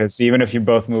 Yes, because even if you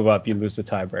both move up, you lose the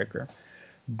tiebreaker.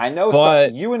 I know,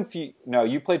 but you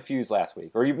played Fuse last week,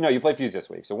 or you played Fuse this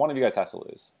week. So one of you guys has to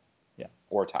lose,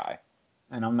 or tie.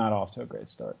 And I'm not off to a great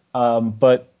start.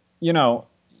 But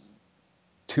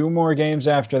 2 more games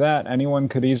after that, anyone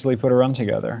could easily put a run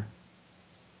together.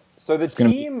 So the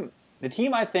team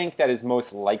I think that is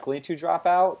most likely to drop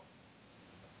out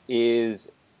is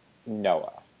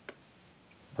Noah.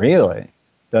 Really,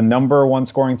 the number 1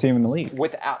 scoring team in the league.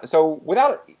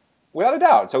 Without a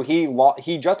doubt. So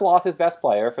he just lost his best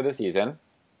player for the season,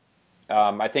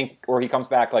 I think, or he comes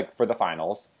back like for the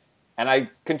finals. And I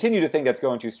continue to think that's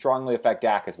going to strongly affect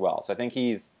Dak as well. So I think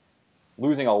he's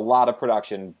losing a lot of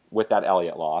production with that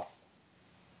Elliott loss.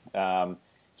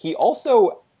 He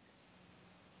also,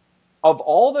 of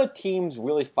all the teams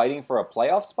really fighting for a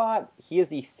playoff spot, he is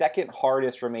the 2nd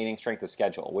hardest remaining strength of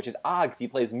schedule, which is odd because he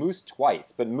plays Moose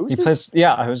twice. But Moose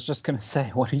I was just going to say,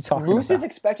 what are you talking about? Moose's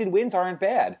expected wins aren't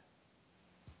bad.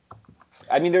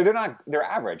 I mean, they're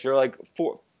average. They're like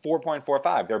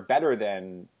 4.45. They're better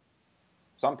than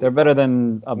something. They're better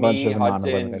than a bunch of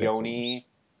Hudson, Yoni,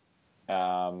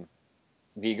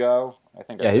 Vigo. I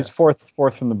think. Yeah, he's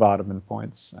fourth from the bottom in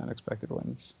points and expected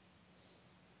wins.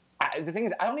 The thing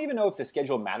is, I don't even know if the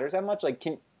schedule matters that much. Like,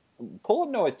 pull up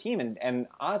Noah's team and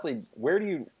honestly, what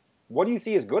do you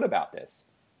see as good about this?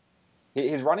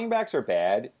 His running backs are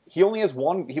bad. He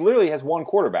literally has 1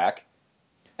 quarterback,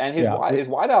 and his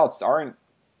wideouts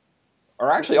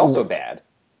are actually also bad.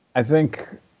 I think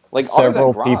like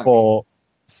several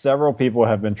people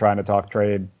have been trying to talk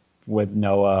trade with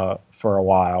Noah for a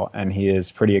while, and he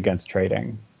is pretty against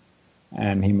trading,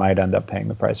 and he might end up paying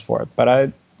the price for it.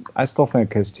 But I still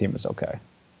think his team is okay.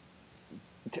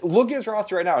 Look at his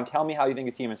roster right now and tell me how you think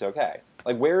his team is okay.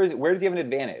 Like where does he have an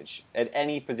advantage at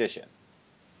any position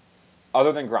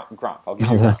other than Gronk? I'll give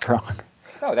you Gronk.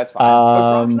 No, that's fine.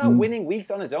 But Gronk's not winning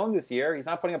weeks on his own this year. He's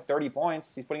not putting up 30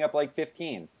 points. He's putting up like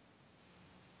 15.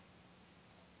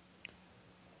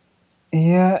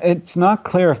 Yeah, it's not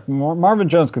clear if Marvin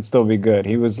Jones could still be good.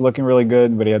 He was looking really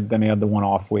good, but he had the 1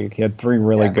 off week. He had 3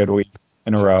 really good weeks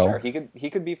in a row. Sure, he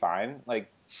could be fine.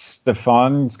 Like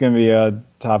Stefan's going to be a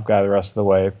top guy the rest of the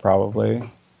way, probably.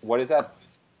 What is that?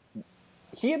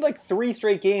 He had like 3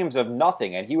 straight games of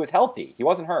nothing, and he was healthy. He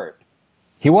wasn't hurt.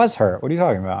 He was hurt. What are you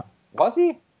talking about? Was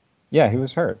he? Yeah, he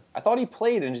was hurt. I thought he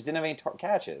played and just didn't have any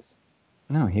catches.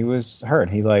 No, he was hurt.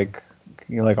 He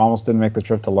almost didn't make the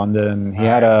trip to London. He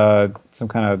had some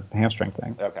kind of hamstring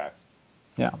thing. Okay.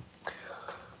 Yeah.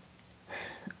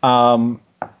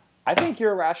 I think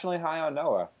you're irrationally high on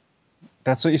Noah.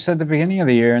 That's what you said at the beginning of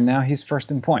the year, and now he's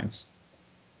first in points.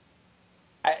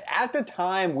 At the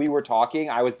time we were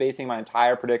talking, I was basing my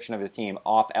entire prediction of his team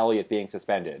off Elliott being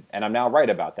suspended, and I'm now right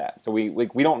about that. So we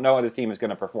don't know how this team is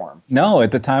going to perform. No,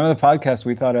 at the time of the podcast,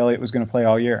 we thought Elliott was going to play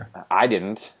all year. I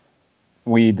didn't.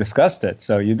 We discussed it,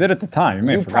 so you did at the time.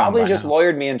 You probably just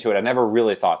lawyered me into it. I never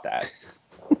really thought that.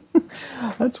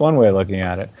 That's one way of looking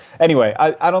at it. Anyway,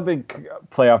 I don't think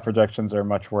playoff projections are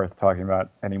much worth talking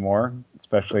about anymore,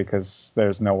 especially because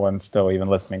there's no one still even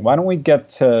listening. Why don't we get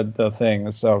to the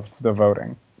things of the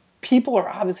voting? People are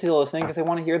obviously listening because they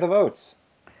want to hear the votes.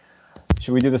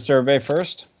 Should we do the survey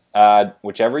first?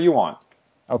 Whichever you want.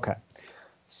 Okay.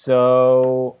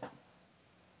 So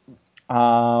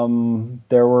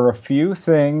there were a few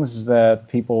things that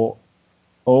people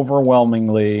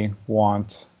overwhelmingly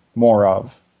want more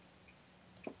of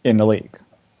in the league.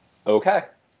 Okay.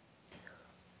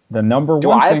 The number one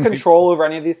thing... Do I have control over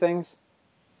any of these things?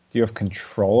 Do you have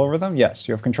control over them? Yes,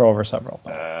 you have control over several.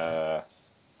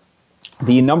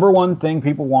 The number one thing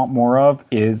people want more of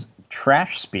is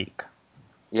trash speak.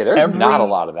 Yeah, there's not a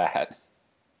lot of that.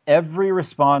 Every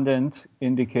respondent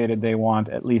indicated they want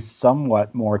at least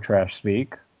somewhat more trash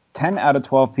speak. 10 out of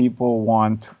 12 people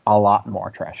want a lot more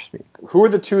trash speak. Who are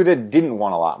the two that didn't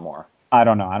want a lot more? I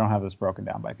don't know. I don't have this broken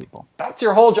down by people. That's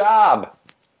your whole job.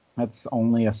 That's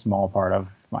only a small part of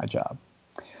my job.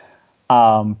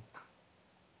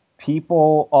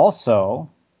 People also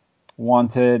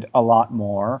wanted a lot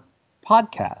more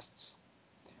podcasts.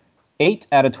 8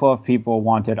 out of 12 people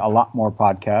wanted a lot more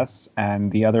podcasts,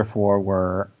 and the other 4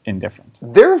 were indifferent.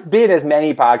 There have been as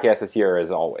many podcasts this year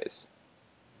as always.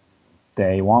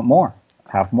 They want more.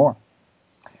 Have more.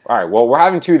 All right, well, we're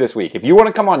having 2 this week. If you want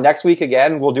to come on next week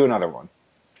again, we'll do another one.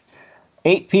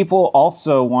 8 people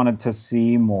also wanted to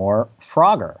see more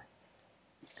Frogger.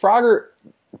 Frogger,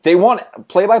 they want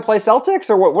play-by-play Celtics,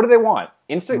 or what do they want?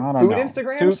 Food know.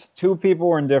 Instagrams? 2 people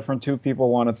were indifferent, 2 people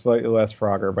wanted slightly less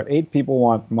Frogger, but 8 people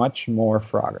want much more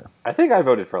Frogger. I think I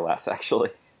voted for less, actually.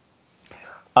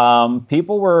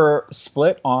 People were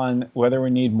split on whether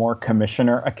we need more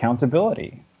commissioner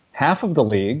accountability. Half of the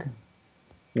league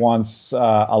wants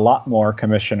a lot more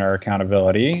commissioner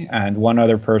accountability, and 1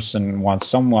 other person wants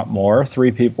somewhat more.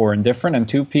 3 people are indifferent, and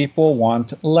 2 people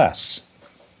want less.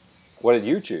 What did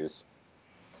you choose?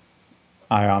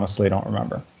 I honestly don't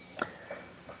remember.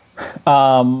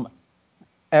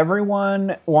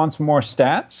 Everyone wants more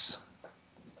stats.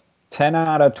 10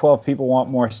 out of 12 people want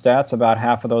more stats. About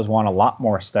half of those want a lot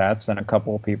more stats, and a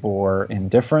couple of people were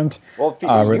indifferent. Well, you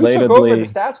took over the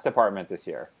stats department this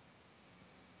year.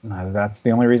 That's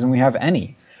the only reason we have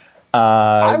any.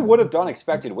 I would have done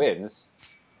expected wins.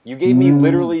 You gave me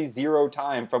literally 0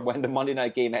 time from when the Monday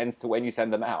night game ends to when you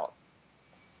send them out.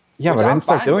 Yeah, but I didn't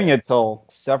start doing it till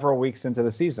several weeks into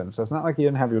the season, so it's not like you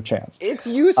didn't have your chance. It's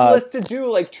useless to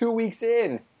do like 2 weeks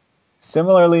in.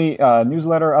 Similarly,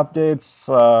 newsletter updates.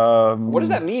 What does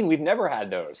that mean? We've never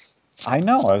had those. I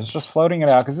know. I was just floating it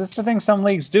out because it's the thing some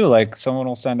leagues do. Like someone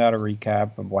will send out a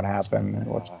recap of what happened.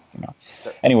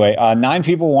 Anyway, 9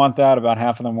 people want that. About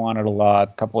half of them wanted a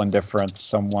lot. A couple indifferent.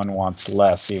 Someone wants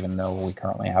less, even though we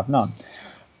currently have none.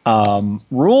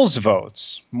 Rules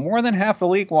votes. More than half the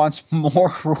league wants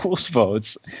more rules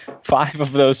votes. 5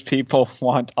 of those people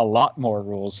want a lot more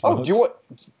rules votes. Do you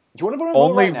want to vote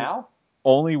on right now?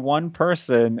 Only 1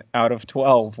 person out of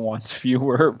 12 wants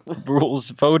fewer rules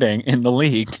voting in the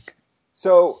league.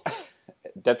 So,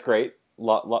 that's great.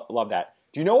 Love that.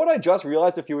 Do you know what I just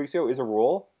realized a few weeks ago is a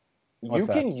rule? What's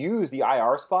you can use the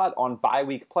IR spot on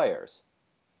bye-week players.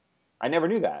 I never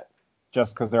knew that.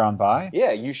 Just because they're on bye?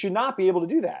 Yeah, you should not be able to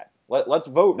do that. Let's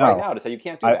vote right now to say you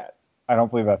can't do that. I don't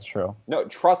believe that's true. No,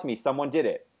 trust me, someone did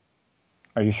it.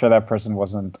 Are you sure that person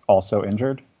wasn't also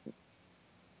injured?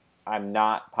 I'm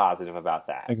not positive about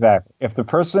that. Exactly. If the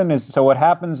person is... So what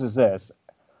happens is this,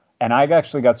 and I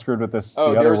actually got screwed with this the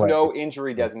other way. There's no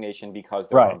injury designation because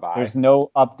they're on bye. There's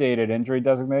no updated injury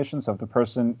designation, so if the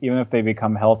person, even if they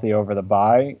become healthy over the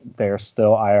bye, they're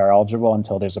still IR eligible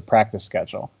until there's a practice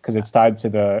schedule, because it's tied to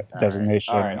the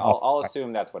designation. All right, I'll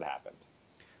assume that's what happened.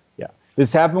 Yeah.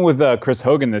 This happened with Chris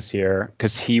Hogan this year,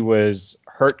 because he was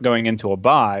hurt going into a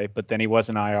bye, but then he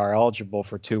wasn't IR eligible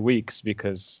for 2 weeks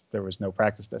because there was no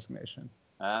practice designation.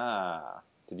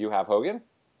 Did you have Hogan?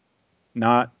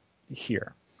 Not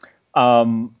here.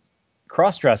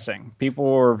 Cross-dressing.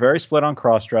 People were very split on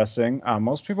cross-dressing.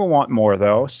 Most people want more,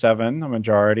 though. 7, a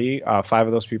majority. 5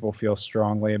 of those people feel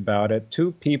strongly about it.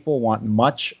 2 people want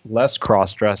much less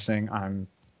cross-dressing. I'm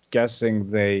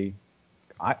guessing they...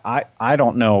 I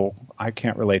don't know. I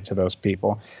can't relate to those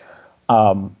people.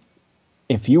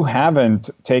 if you haven't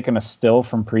taken a still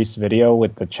from Priest's video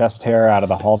with the chest hair out of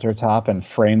the halter top and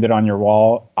framed it on your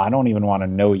wall, I don't even want to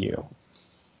know you.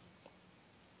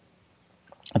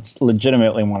 It's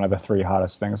legitimately one of the 3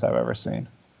 hottest things I've ever seen.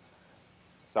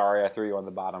 Sorry, I threw you on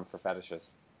the bottom for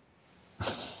fetishes.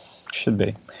 Should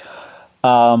be.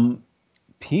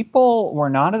 People were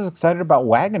not as excited about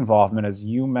WAG involvement as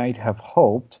you might have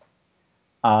hoped.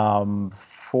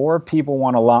 4 people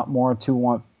want a lot more, 2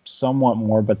 want somewhat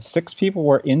more, but 6 people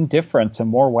were indifferent to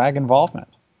more WAG involvement.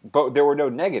 But there were no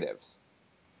negatives.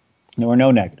 There were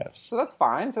no negatives. So that's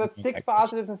fine. So that's 6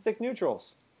 positives and 6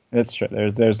 neutrals. That's true.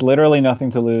 There's literally nothing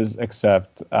to lose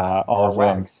except all of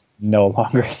them no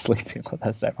longer sleeping with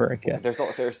us ever again. There's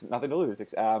nothing to lose.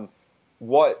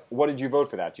 What did you vote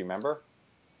for that? Do you remember?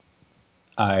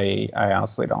 I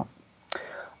honestly don't.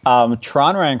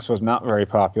 Tron Ranks was not very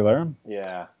popular.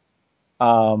 Yeah.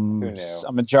 Who knew?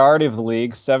 A majority of the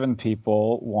league, 7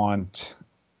 people, want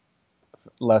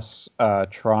less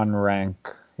Tron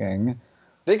ranking.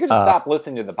 They could just stop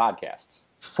listening to the podcasts.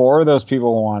 4 of those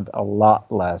people want a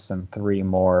lot less, and 3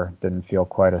 more didn't feel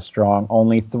quite as strong.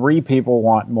 Only 3 people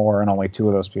want more, and only 2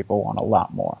 of those people want a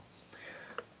lot more.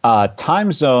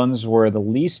 Time zones were the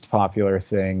least popular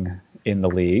thing in the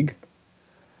league.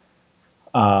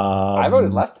 I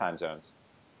voted less time zones.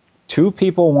 2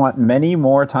 people want many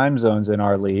more time zones in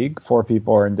our league. 4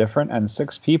 people are indifferent, and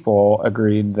 6 people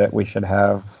agreed that we should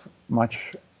have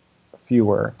much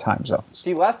fewer time zones.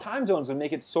 See, less time zones would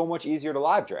make it so much easier to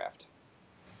live draft.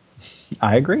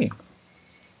 I agree.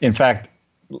 In fact,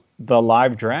 the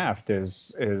live draft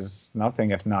is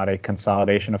nothing if not a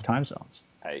consolidation of time zones.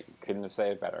 I couldn't have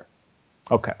said it better.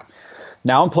 Okay.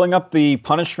 Now I'm pulling up the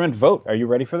punishment vote. Are you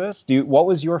ready for this? What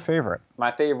was your favorite?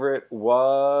 My favorite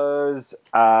was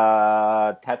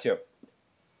tattoo.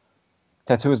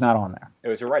 Tattoo is not on there. It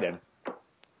was your write-in.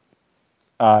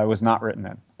 It was not written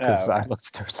in because I looked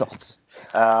at the results.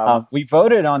 We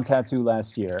voted on tattoo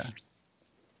last year,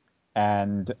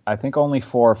 and I think only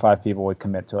 4 or 5 people would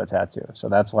commit to a tattoo. So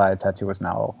that's why a tattoo is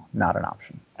now not an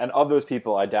option. And of those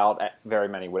people, I doubt very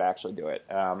many would actually do it.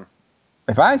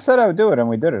 If I said I would do it and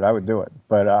we did it, I would do it.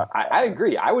 But I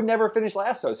agree. I would never finish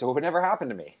last, so it would never happen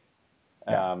to me.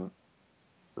 Yeah.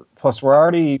 Plus,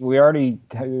 we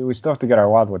still have to get our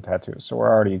Wildwood tattoos, so we're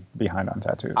already behind on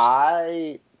tattoos.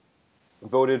 I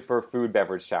voted for food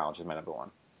beverage challenge as my number 1.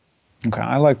 Okay,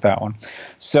 I like that one.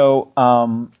 So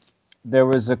there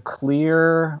was a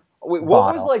clear. Wait,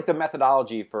 what was like the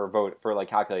methodology for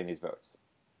calculating these votes?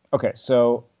 Okay,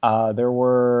 so there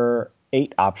were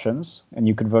 8 options, and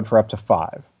you could vote for up to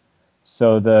 5.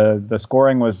 So the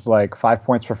scoring was like 5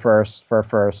 points for first,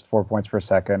 4 points for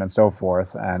second, and so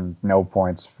forth, and no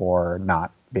points for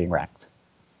not being ranked.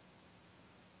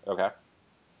 Okay.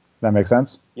 That makes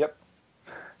sense? Yep.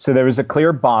 So there was a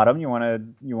clear bottom. You want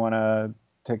to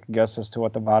take a guess as to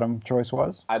what the bottom choice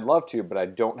was? I'd love to, but I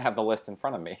don't have the list in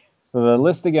front of me. So the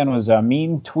list again was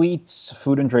mean tweets,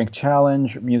 food and drink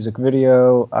challenge, music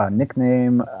video,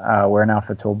 nickname, wear an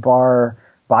outfit to a bar,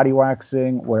 body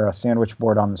waxing, wear a sandwich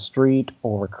board on the street,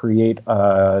 or create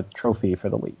a trophy for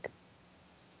the league.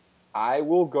 I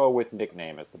will go with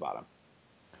nickname as the bottom.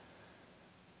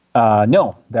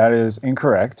 No, that is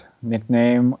incorrect.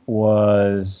 Nickname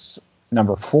was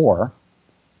number 4.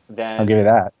 Then I'll give you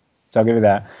that.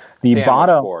 The sandwich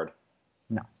bottom board.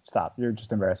 No, stop. You're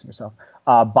just embarrassing yourself.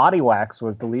 Body wax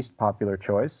was the least popular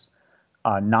choice.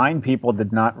 9 people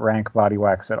did not rank body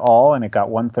wax at all, and it got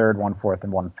 1/3, 1/4,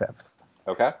 and 1/5.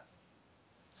 Okay.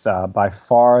 It's by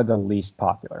far the least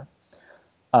popular.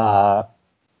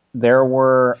 There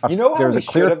were. How we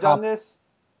should have done this?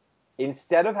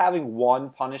 Instead of having one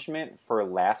punishment for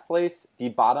last place, the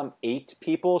bottom 8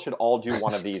 people should all do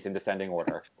one of these in descending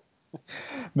order.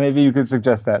 Maybe you could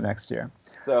suggest that next year.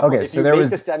 So if you make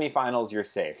the semifinals, you're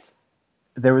safe.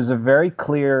 There was a very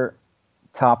clear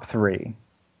top 3.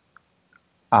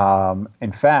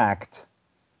 In fact,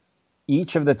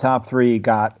 each of the top 3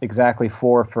 got exactly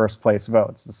 4 first place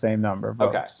votes, the same number of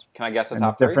votes. Okay. Can I guess the and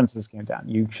top the 3? Differences came down.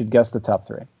 You should guess the top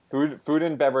 3. Food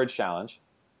and beverage challenge.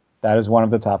 That is one of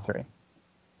the top 3.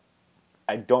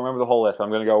 I don't remember the whole list, but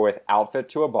I'm going to go with outfit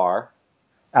to a bar.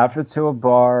 Outfit to a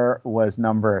bar was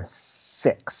number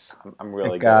 6. I'm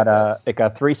really good at this. It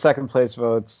got 3 second place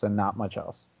votes and not much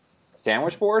else.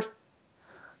 Sandwich board?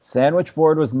 Sandwich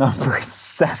board was number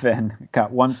 7. It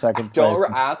got 1 second place.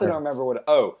 I honestly don't remember what.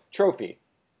 Oh, trophy.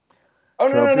 Oh,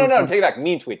 no. Take it back.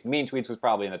 Mean tweets. Mean tweets was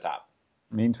probably in the top.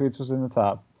 Mean tweets was in the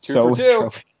top. 2 for 2.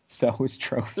 So was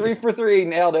trophy. 3 for 3.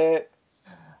 Nailed it.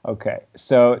 Okay,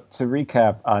 so to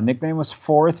recap, nickname was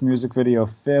 4th, music video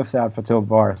 5th, outfit to a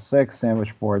bar 6th,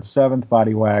 sandwich board 7th,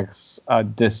 body wax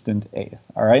distant 8th.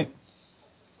 All right.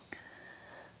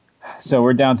 So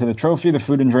we're down to the trophy, the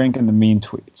food and drink, and the mean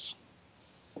tweets.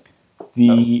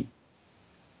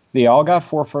 They all got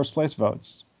 4 first place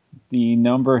votes. The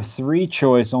number 3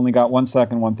 choice only got 1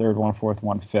 second, 1 third, 1 fourth,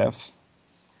 1 fifth.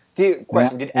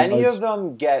 Question: Did any of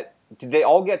them get? Did they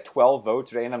all get 12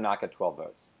 votes, or did any of them not get 12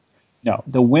 votes? No,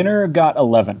 the winner got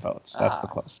 11 votes. That's the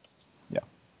closest. Yeah.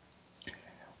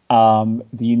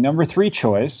 The number 3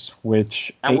 choice,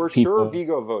 which and we're sure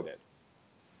Vigo voted.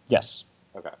 Yes.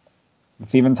 Okay.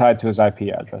 It's even tied to his IP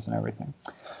address and everything.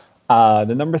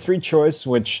 The number 3 choice,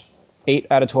 which 8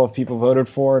 out of 12 people voted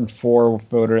for, and 4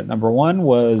 voted at number 1,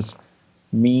 was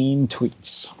mean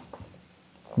tweets.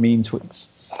 Mean tweets.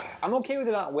 I'm okay with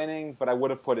it not winning, but I would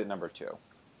have put it number 2.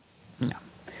 Yeah.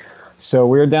 So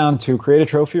we're down to create a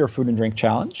trophy or food and drink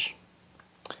challenge.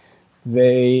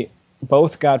 They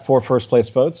both got 4 first place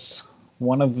votes.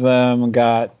 One of them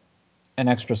got an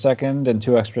extra second and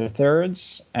 2 extra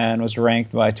thirds and was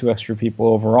ranked by 2 extra people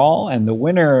overall. And the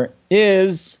winner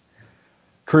is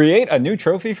create a new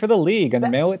trophy for the league and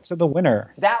mail it to the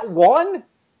winner. That won?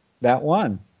 That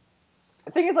won.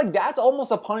 The thing is, that's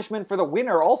almost a punishment for the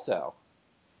winner also.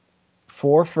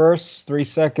 4 firsts, 3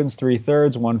 seconds, 3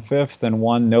 thirds, 1 fifth, and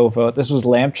 1 no vote. This was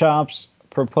Lamb Chop's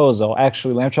proposal.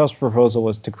 Actually, Lamb Chop's proposal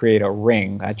was to create a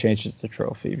ring. I changed it to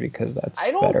trophy because that's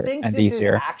better and easier. I don't think this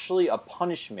is actually a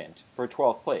punishment for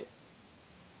 12th place.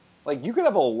 You could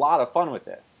have a lot of fun with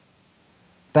this.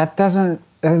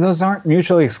 Those aren't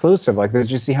mutually exclusive. Did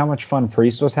you see how much fun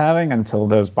Priest was having until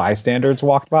those bystanders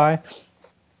walked by?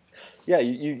 Yeah,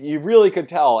 you really could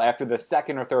tell after the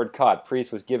second or third cut,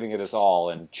 Priest was giving it his all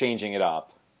and changing it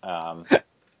up.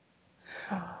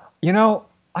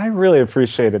 I really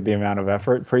appreciated the amount of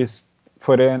effort Priest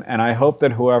put in, and I hope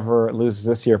that whoever loses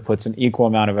this year puts an equal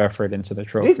amount of effort into the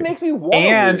trophy. This makes me want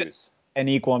to lose. An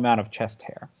equal amount of chest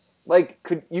hair.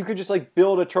 You could just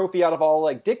build a trophy out of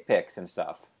all dick pics and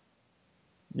stuff.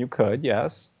 You could,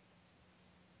 yes.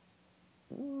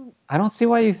 I don't see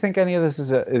why you think any of this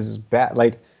is bad.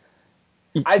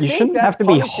 I think that have to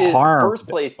be harmed. First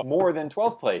place more than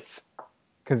 12th place.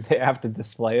 Because they have to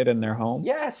display it in their home?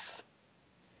 Yes.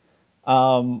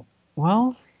 Well,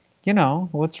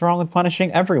 what's wrong with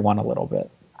punishing everyone a little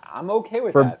bit? I'm okay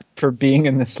with that. For being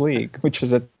in this league, which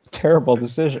is a terrible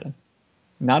decision.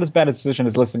 Not as bad a decision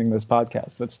as listening to this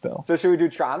podcast, but still. So should we do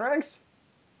Tron Ranks?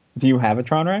 Do you have a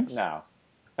Tron Ranks? No.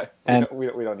 We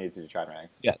don't need to do Tron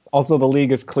Ranks. Yes. Also, the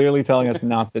league is clearly telling us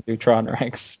not to do Tron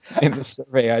Ranks in the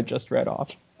survey I just read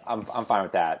off. I'm fine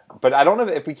with that. But I don't know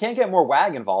if we can't get more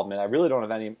WAG involvement. I really don't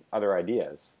have any other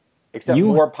ideas. Except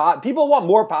more people want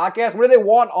more podcasts. What do they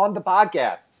want on the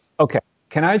podcasts? Okay.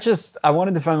 I want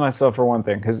to defend myself for one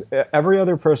thing, because every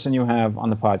other person you have on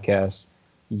the podcast,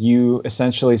 you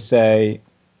essentially say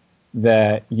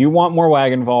that you want more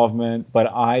WAG involvement, but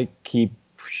I keep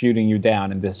shooting you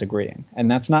down and disagreeing. And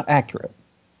that's not accurate.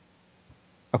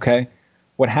 Okay?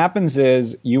 What happens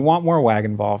is you want more WAG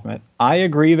involvement. I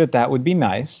agree that would be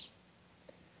nice.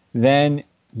 Then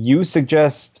you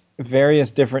suggest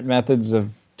various different methods of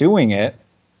doing it,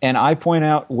 and I point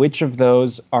out which of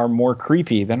those are more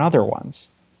creepy than other ones.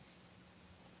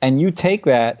 And you take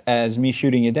that as me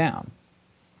shooting you down.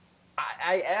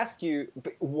 I ask you,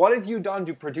 what have you done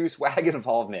to produce WAG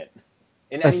involvement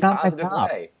in any positive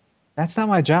way? That's not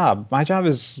my job. My job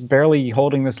is barely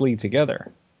holding this league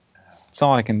together. That's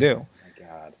all I can do. Oh my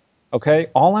God. Okay?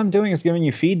 All I'm doing is giving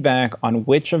you feedback on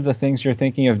which of the things you're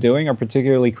thinking of doing are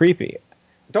particularly creepy.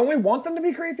 Don't we want them to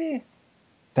be creepy?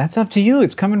 That's up to you.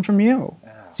 It's coming from you. Oh.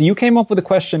 So you came up with a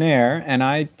questionnaire, and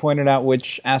I pointed out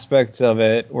which aspects of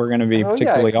it were going to be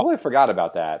particularly... I totally forgot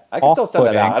about that. I can still send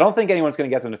that out. I don't think anyone's going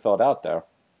to get them to fill it out, though.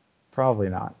 Probably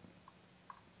not.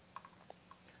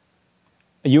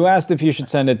 You asked if you should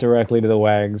send it directly to the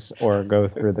WAGs or go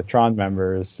through the Tron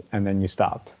members, and then you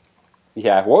stopped.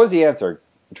 Yeah, what was the answer?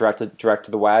 Direct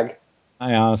to the WAG?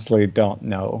 I honestly don't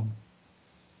know.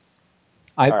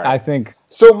 I think...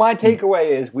 So my takeaway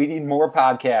is we need more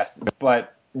podcasts,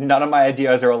 but none of my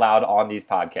ideas are allowed on these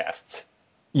podcasts.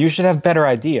 You should have better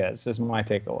ideas, is my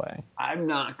takeaway. I'm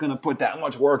not going to put that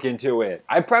much work into it.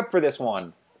 I prepped for this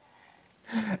one.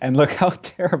 And look how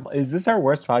terrible. Is this our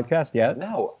worst podcast yet?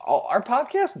 No. Our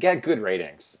podcasts get good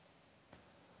ratings.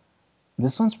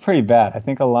 This one's pretty bad. I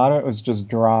think a lot of it was just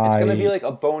dry. It's going to be like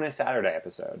a bonus Saturday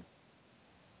episode.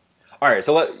 All right,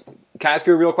 so can I ask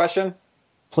you a real question?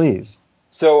 Please.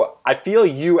 So I feel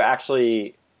you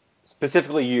actually,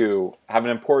 specifically you, have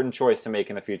an important choice to make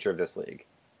in the future of this league.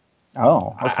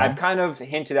 Oh, okay. I've kind of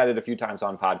hinted at it a few times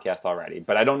on podcasts already,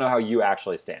 but I don't know how you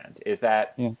actually stand. Is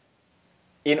that... Yeah.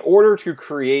 In order to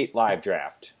create Live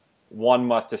Draft, one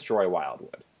must destroy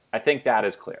Wildwood. I think that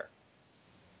is clear.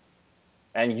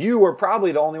 And you were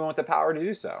probably the only one with the power to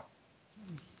do so.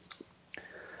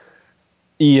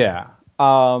 Yeah.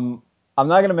 I'm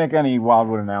not going to make any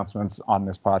Wildwood announcements on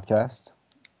this podcast.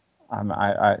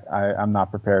 I'm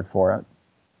not prepared for it.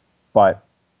 But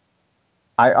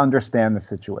I understand the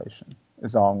situation,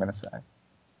 is all I'm going to say.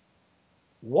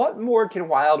 What more can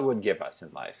Wildwood give us in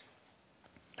life?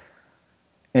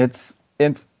 It's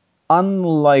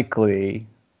unlikely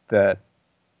that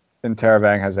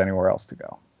Interrobang has anywhere else to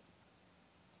go.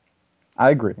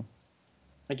 I agree.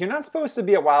 Like, you're not supposed to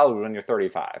be at Wildwood when you're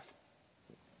 35.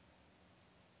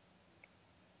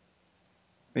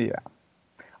 Yeah.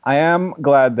 I am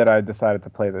glad that I decided to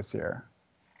play this year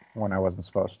when I wasn't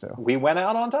supposed to. We went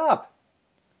out on top.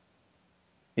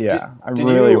 Yeah, I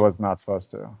really was not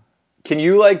supposed to. Can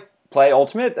you, like, play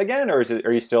Ultimate again, or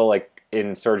are you still, like,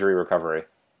 in surgery recovery?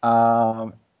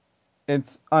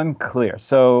 It's unclear.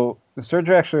 So the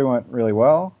surgery actually went really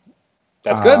well.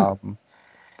 That's good.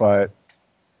 But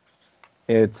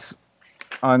it's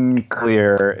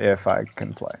unclear if I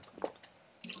can play.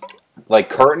 Like,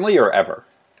 currently or ever?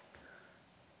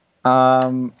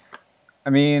 I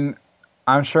mean,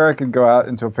 I'm sure I could go out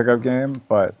into a pickup game,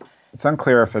 but it's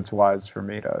unclear if it's wise for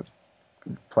me to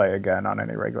play again on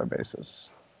any regular basis.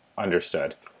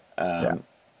 Understood. Yeah.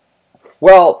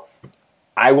 Well,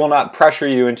 I will not pressure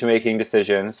you into making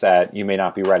decisions that you may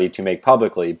not be ready to make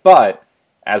publicly, but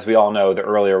as we all know, the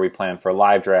earlier we plan for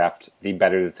live draft, the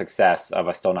better the success of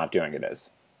us still not doing it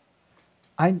is.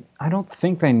 I don't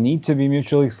think they need to be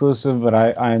mutually exclusive, but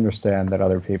I understand that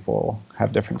other people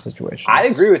have different situations. I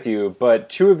agree with you,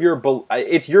 but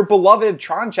it's your beloved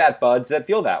Tron Chat buds that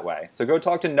feel that way. So go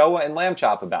talk to Noah and Lamb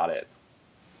Chop about it.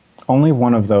 Only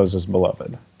one of those is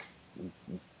beloved.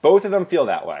 Both of them feel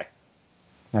that way.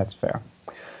 That's fair.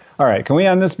 All right, can we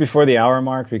end this before the hour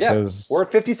mark? Because we're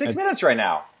at 56 minutes right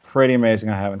now. Pretty amazing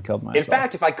I haven't killed myself. In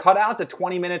fact, if I cut out the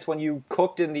 20 minutes when you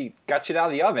cooked and got shit out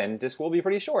of the oven, this will be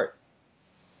pretty short.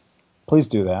 Please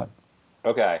do that.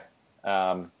 Okay.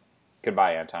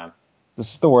 Goodbye, Anton.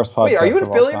 This is the worst podcast. Wait, are you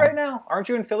in Philly time. right now? Aren't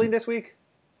you in Philly this week?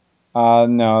 No,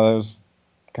 that was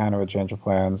kind of a change of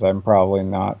plans. I'm probably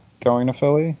not going to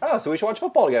Philly. Oh, so we should watch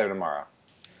football together tomorrow.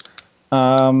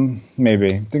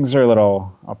 Maybe. Things are a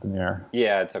little up in the air.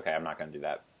 Yeah, it's okay. I'm not going to do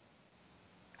that.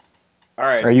 All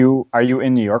right. Are you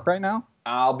in New York right now?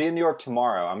 I'll be in New York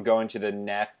tomorrow. I'm going to the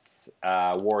Nets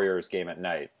Warriors game at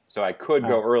night. So I could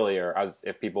go earlier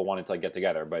if people wanted to get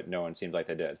together, but no one seems like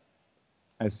they did.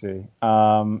 I see.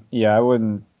 Yeah, I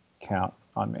wouldn't count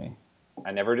on me.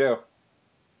 I never do.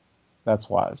 That's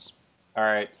wise. All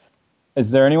right.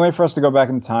 Is there any way for us to go back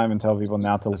in time and tell people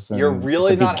now to listen? You're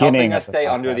really not helping us stay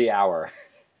under the hour.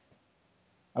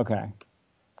 Okay.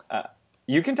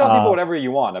 You can tell people whatever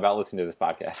you want about listening to this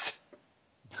podcast.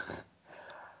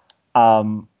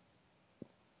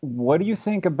 What do you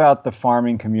think about the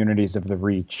farming communities of the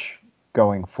Reach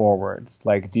going forward?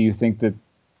 Like, do you think that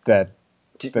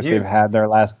they've had their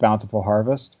last bountiful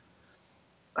harvest?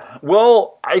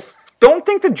 Well, I don't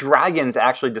think the dragons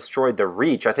actually destroyed the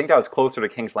Reach. I think that was closer to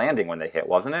King's Landing when they hit,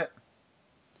 wasn't it?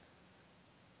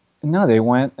 No, they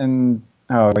went and...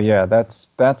 Oh, yeah,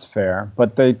 that's fair.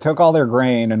 But they took all their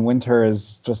grain, and winter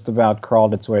has just about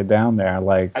crawled its way down there.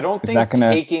 Like, I don't think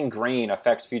taking grain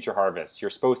affects future harvests. You're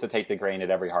supposed to take the grain at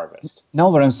every harvest.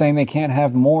 No, but I'm saying they can't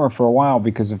have more for a while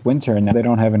because of winter, and now they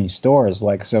don't have any stores.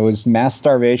 Like, so is mass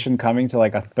starvation coming to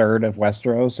like a third of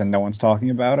Westeros, and no one's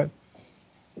talking about it?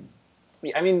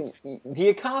 I mean, the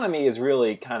economy is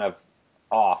really kind of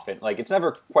off, and like it's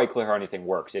never quite clear how anything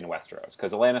works in Westeros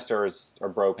because the Lannisters are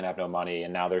broke and have no money,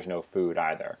 and now there's no food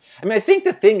either. I mean, I think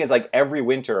the thing is like every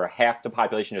winter, half the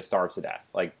population just starves to death.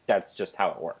 Like that's just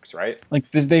how it works, right?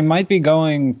 Like they might be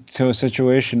going to a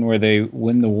situation where they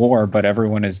win the war, but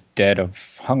everyone is dead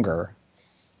of hunger.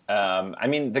 I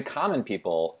mean, the common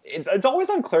people, it's always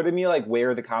unclear to me, like,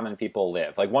 where the common people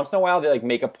live. Like, once in a while, they, like,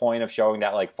 make a point of showing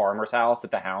that, like, farmer's house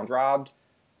that the Hound robbed.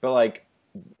 But, like,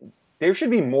 there should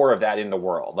be more of that in the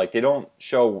world. Like, they don't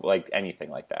show, like, anything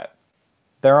like that.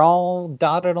 They're all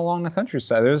dotted along the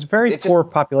countryside. There's very poor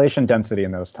population density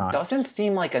in those times. Doesn't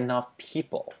seem like enough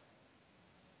people.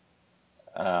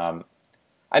 I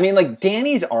mean, like,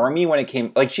 Dany's army, when it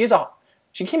came, like,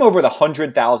 she came over with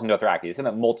 100,000 Dothraki. They said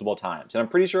that multiple times. And I'm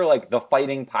pretty sure, like, the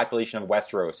fighting population of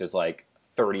Westeros is, like,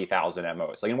 30,000 at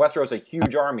most. Like, in Westeros, a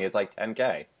huge army is, like,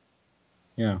 10K.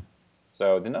 Yeah.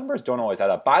 So the numbers don't always add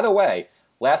up. By the way,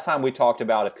 last time we talked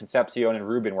about if Concepcion and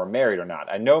Ruben were married or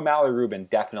not. I know Mallory Ruben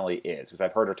definitely is, because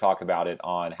I've heard her talk about it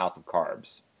on House of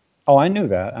Carbs. Oh, I knew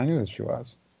that. I knew that she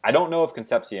was. I don't know if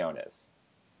Concepcion is.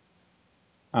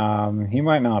 He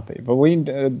might not be. But we...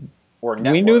 or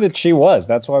network. We knew that she was.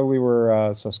 That's why we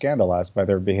were so scandalized by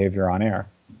their behavior on air.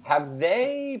 Have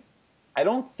they? I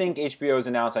don't think HBO's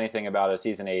announced anything about a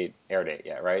season 8 air date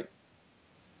yet, right?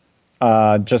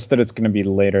 Just that it's going to be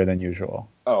later than usual.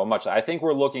 Oh, much. I think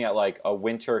we're looking at like a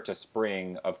winter to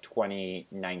spring of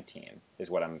 2019 is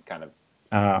what I'm kind of.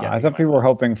 I thought people were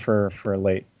hoping for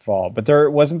late fall, but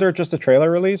wasn't there just a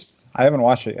trailer released? I haven't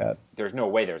watched it yet. There's no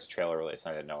way there's a trailer release.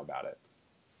 I didn't know about it.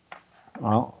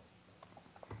 Well,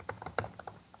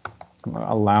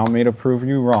 allow me to prove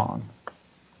you wrong.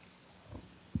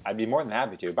 I'd be more than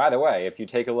happy to. By the way, if you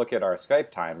take a look at our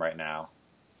Skype time right now,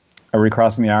 are we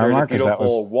crossing the hour mark? There's a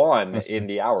beautiful one in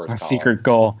the hours. My secret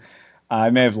goal. I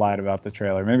may have lied about the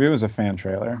trailer. Maybe it was a fan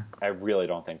trailer. I really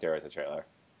don't think there is a trailer.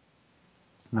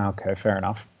 Okay, fair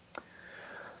enough.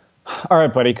 All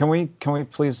right, buddy. Can we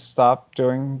please stop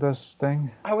doing this thing?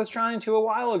 I was trying to a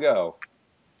while ago.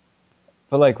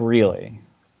 But like, really?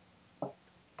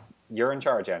 You're in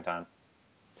charge, Anton.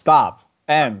 Stop.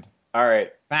 End. All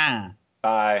right. Fine.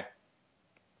 Bye.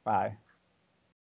 Bye.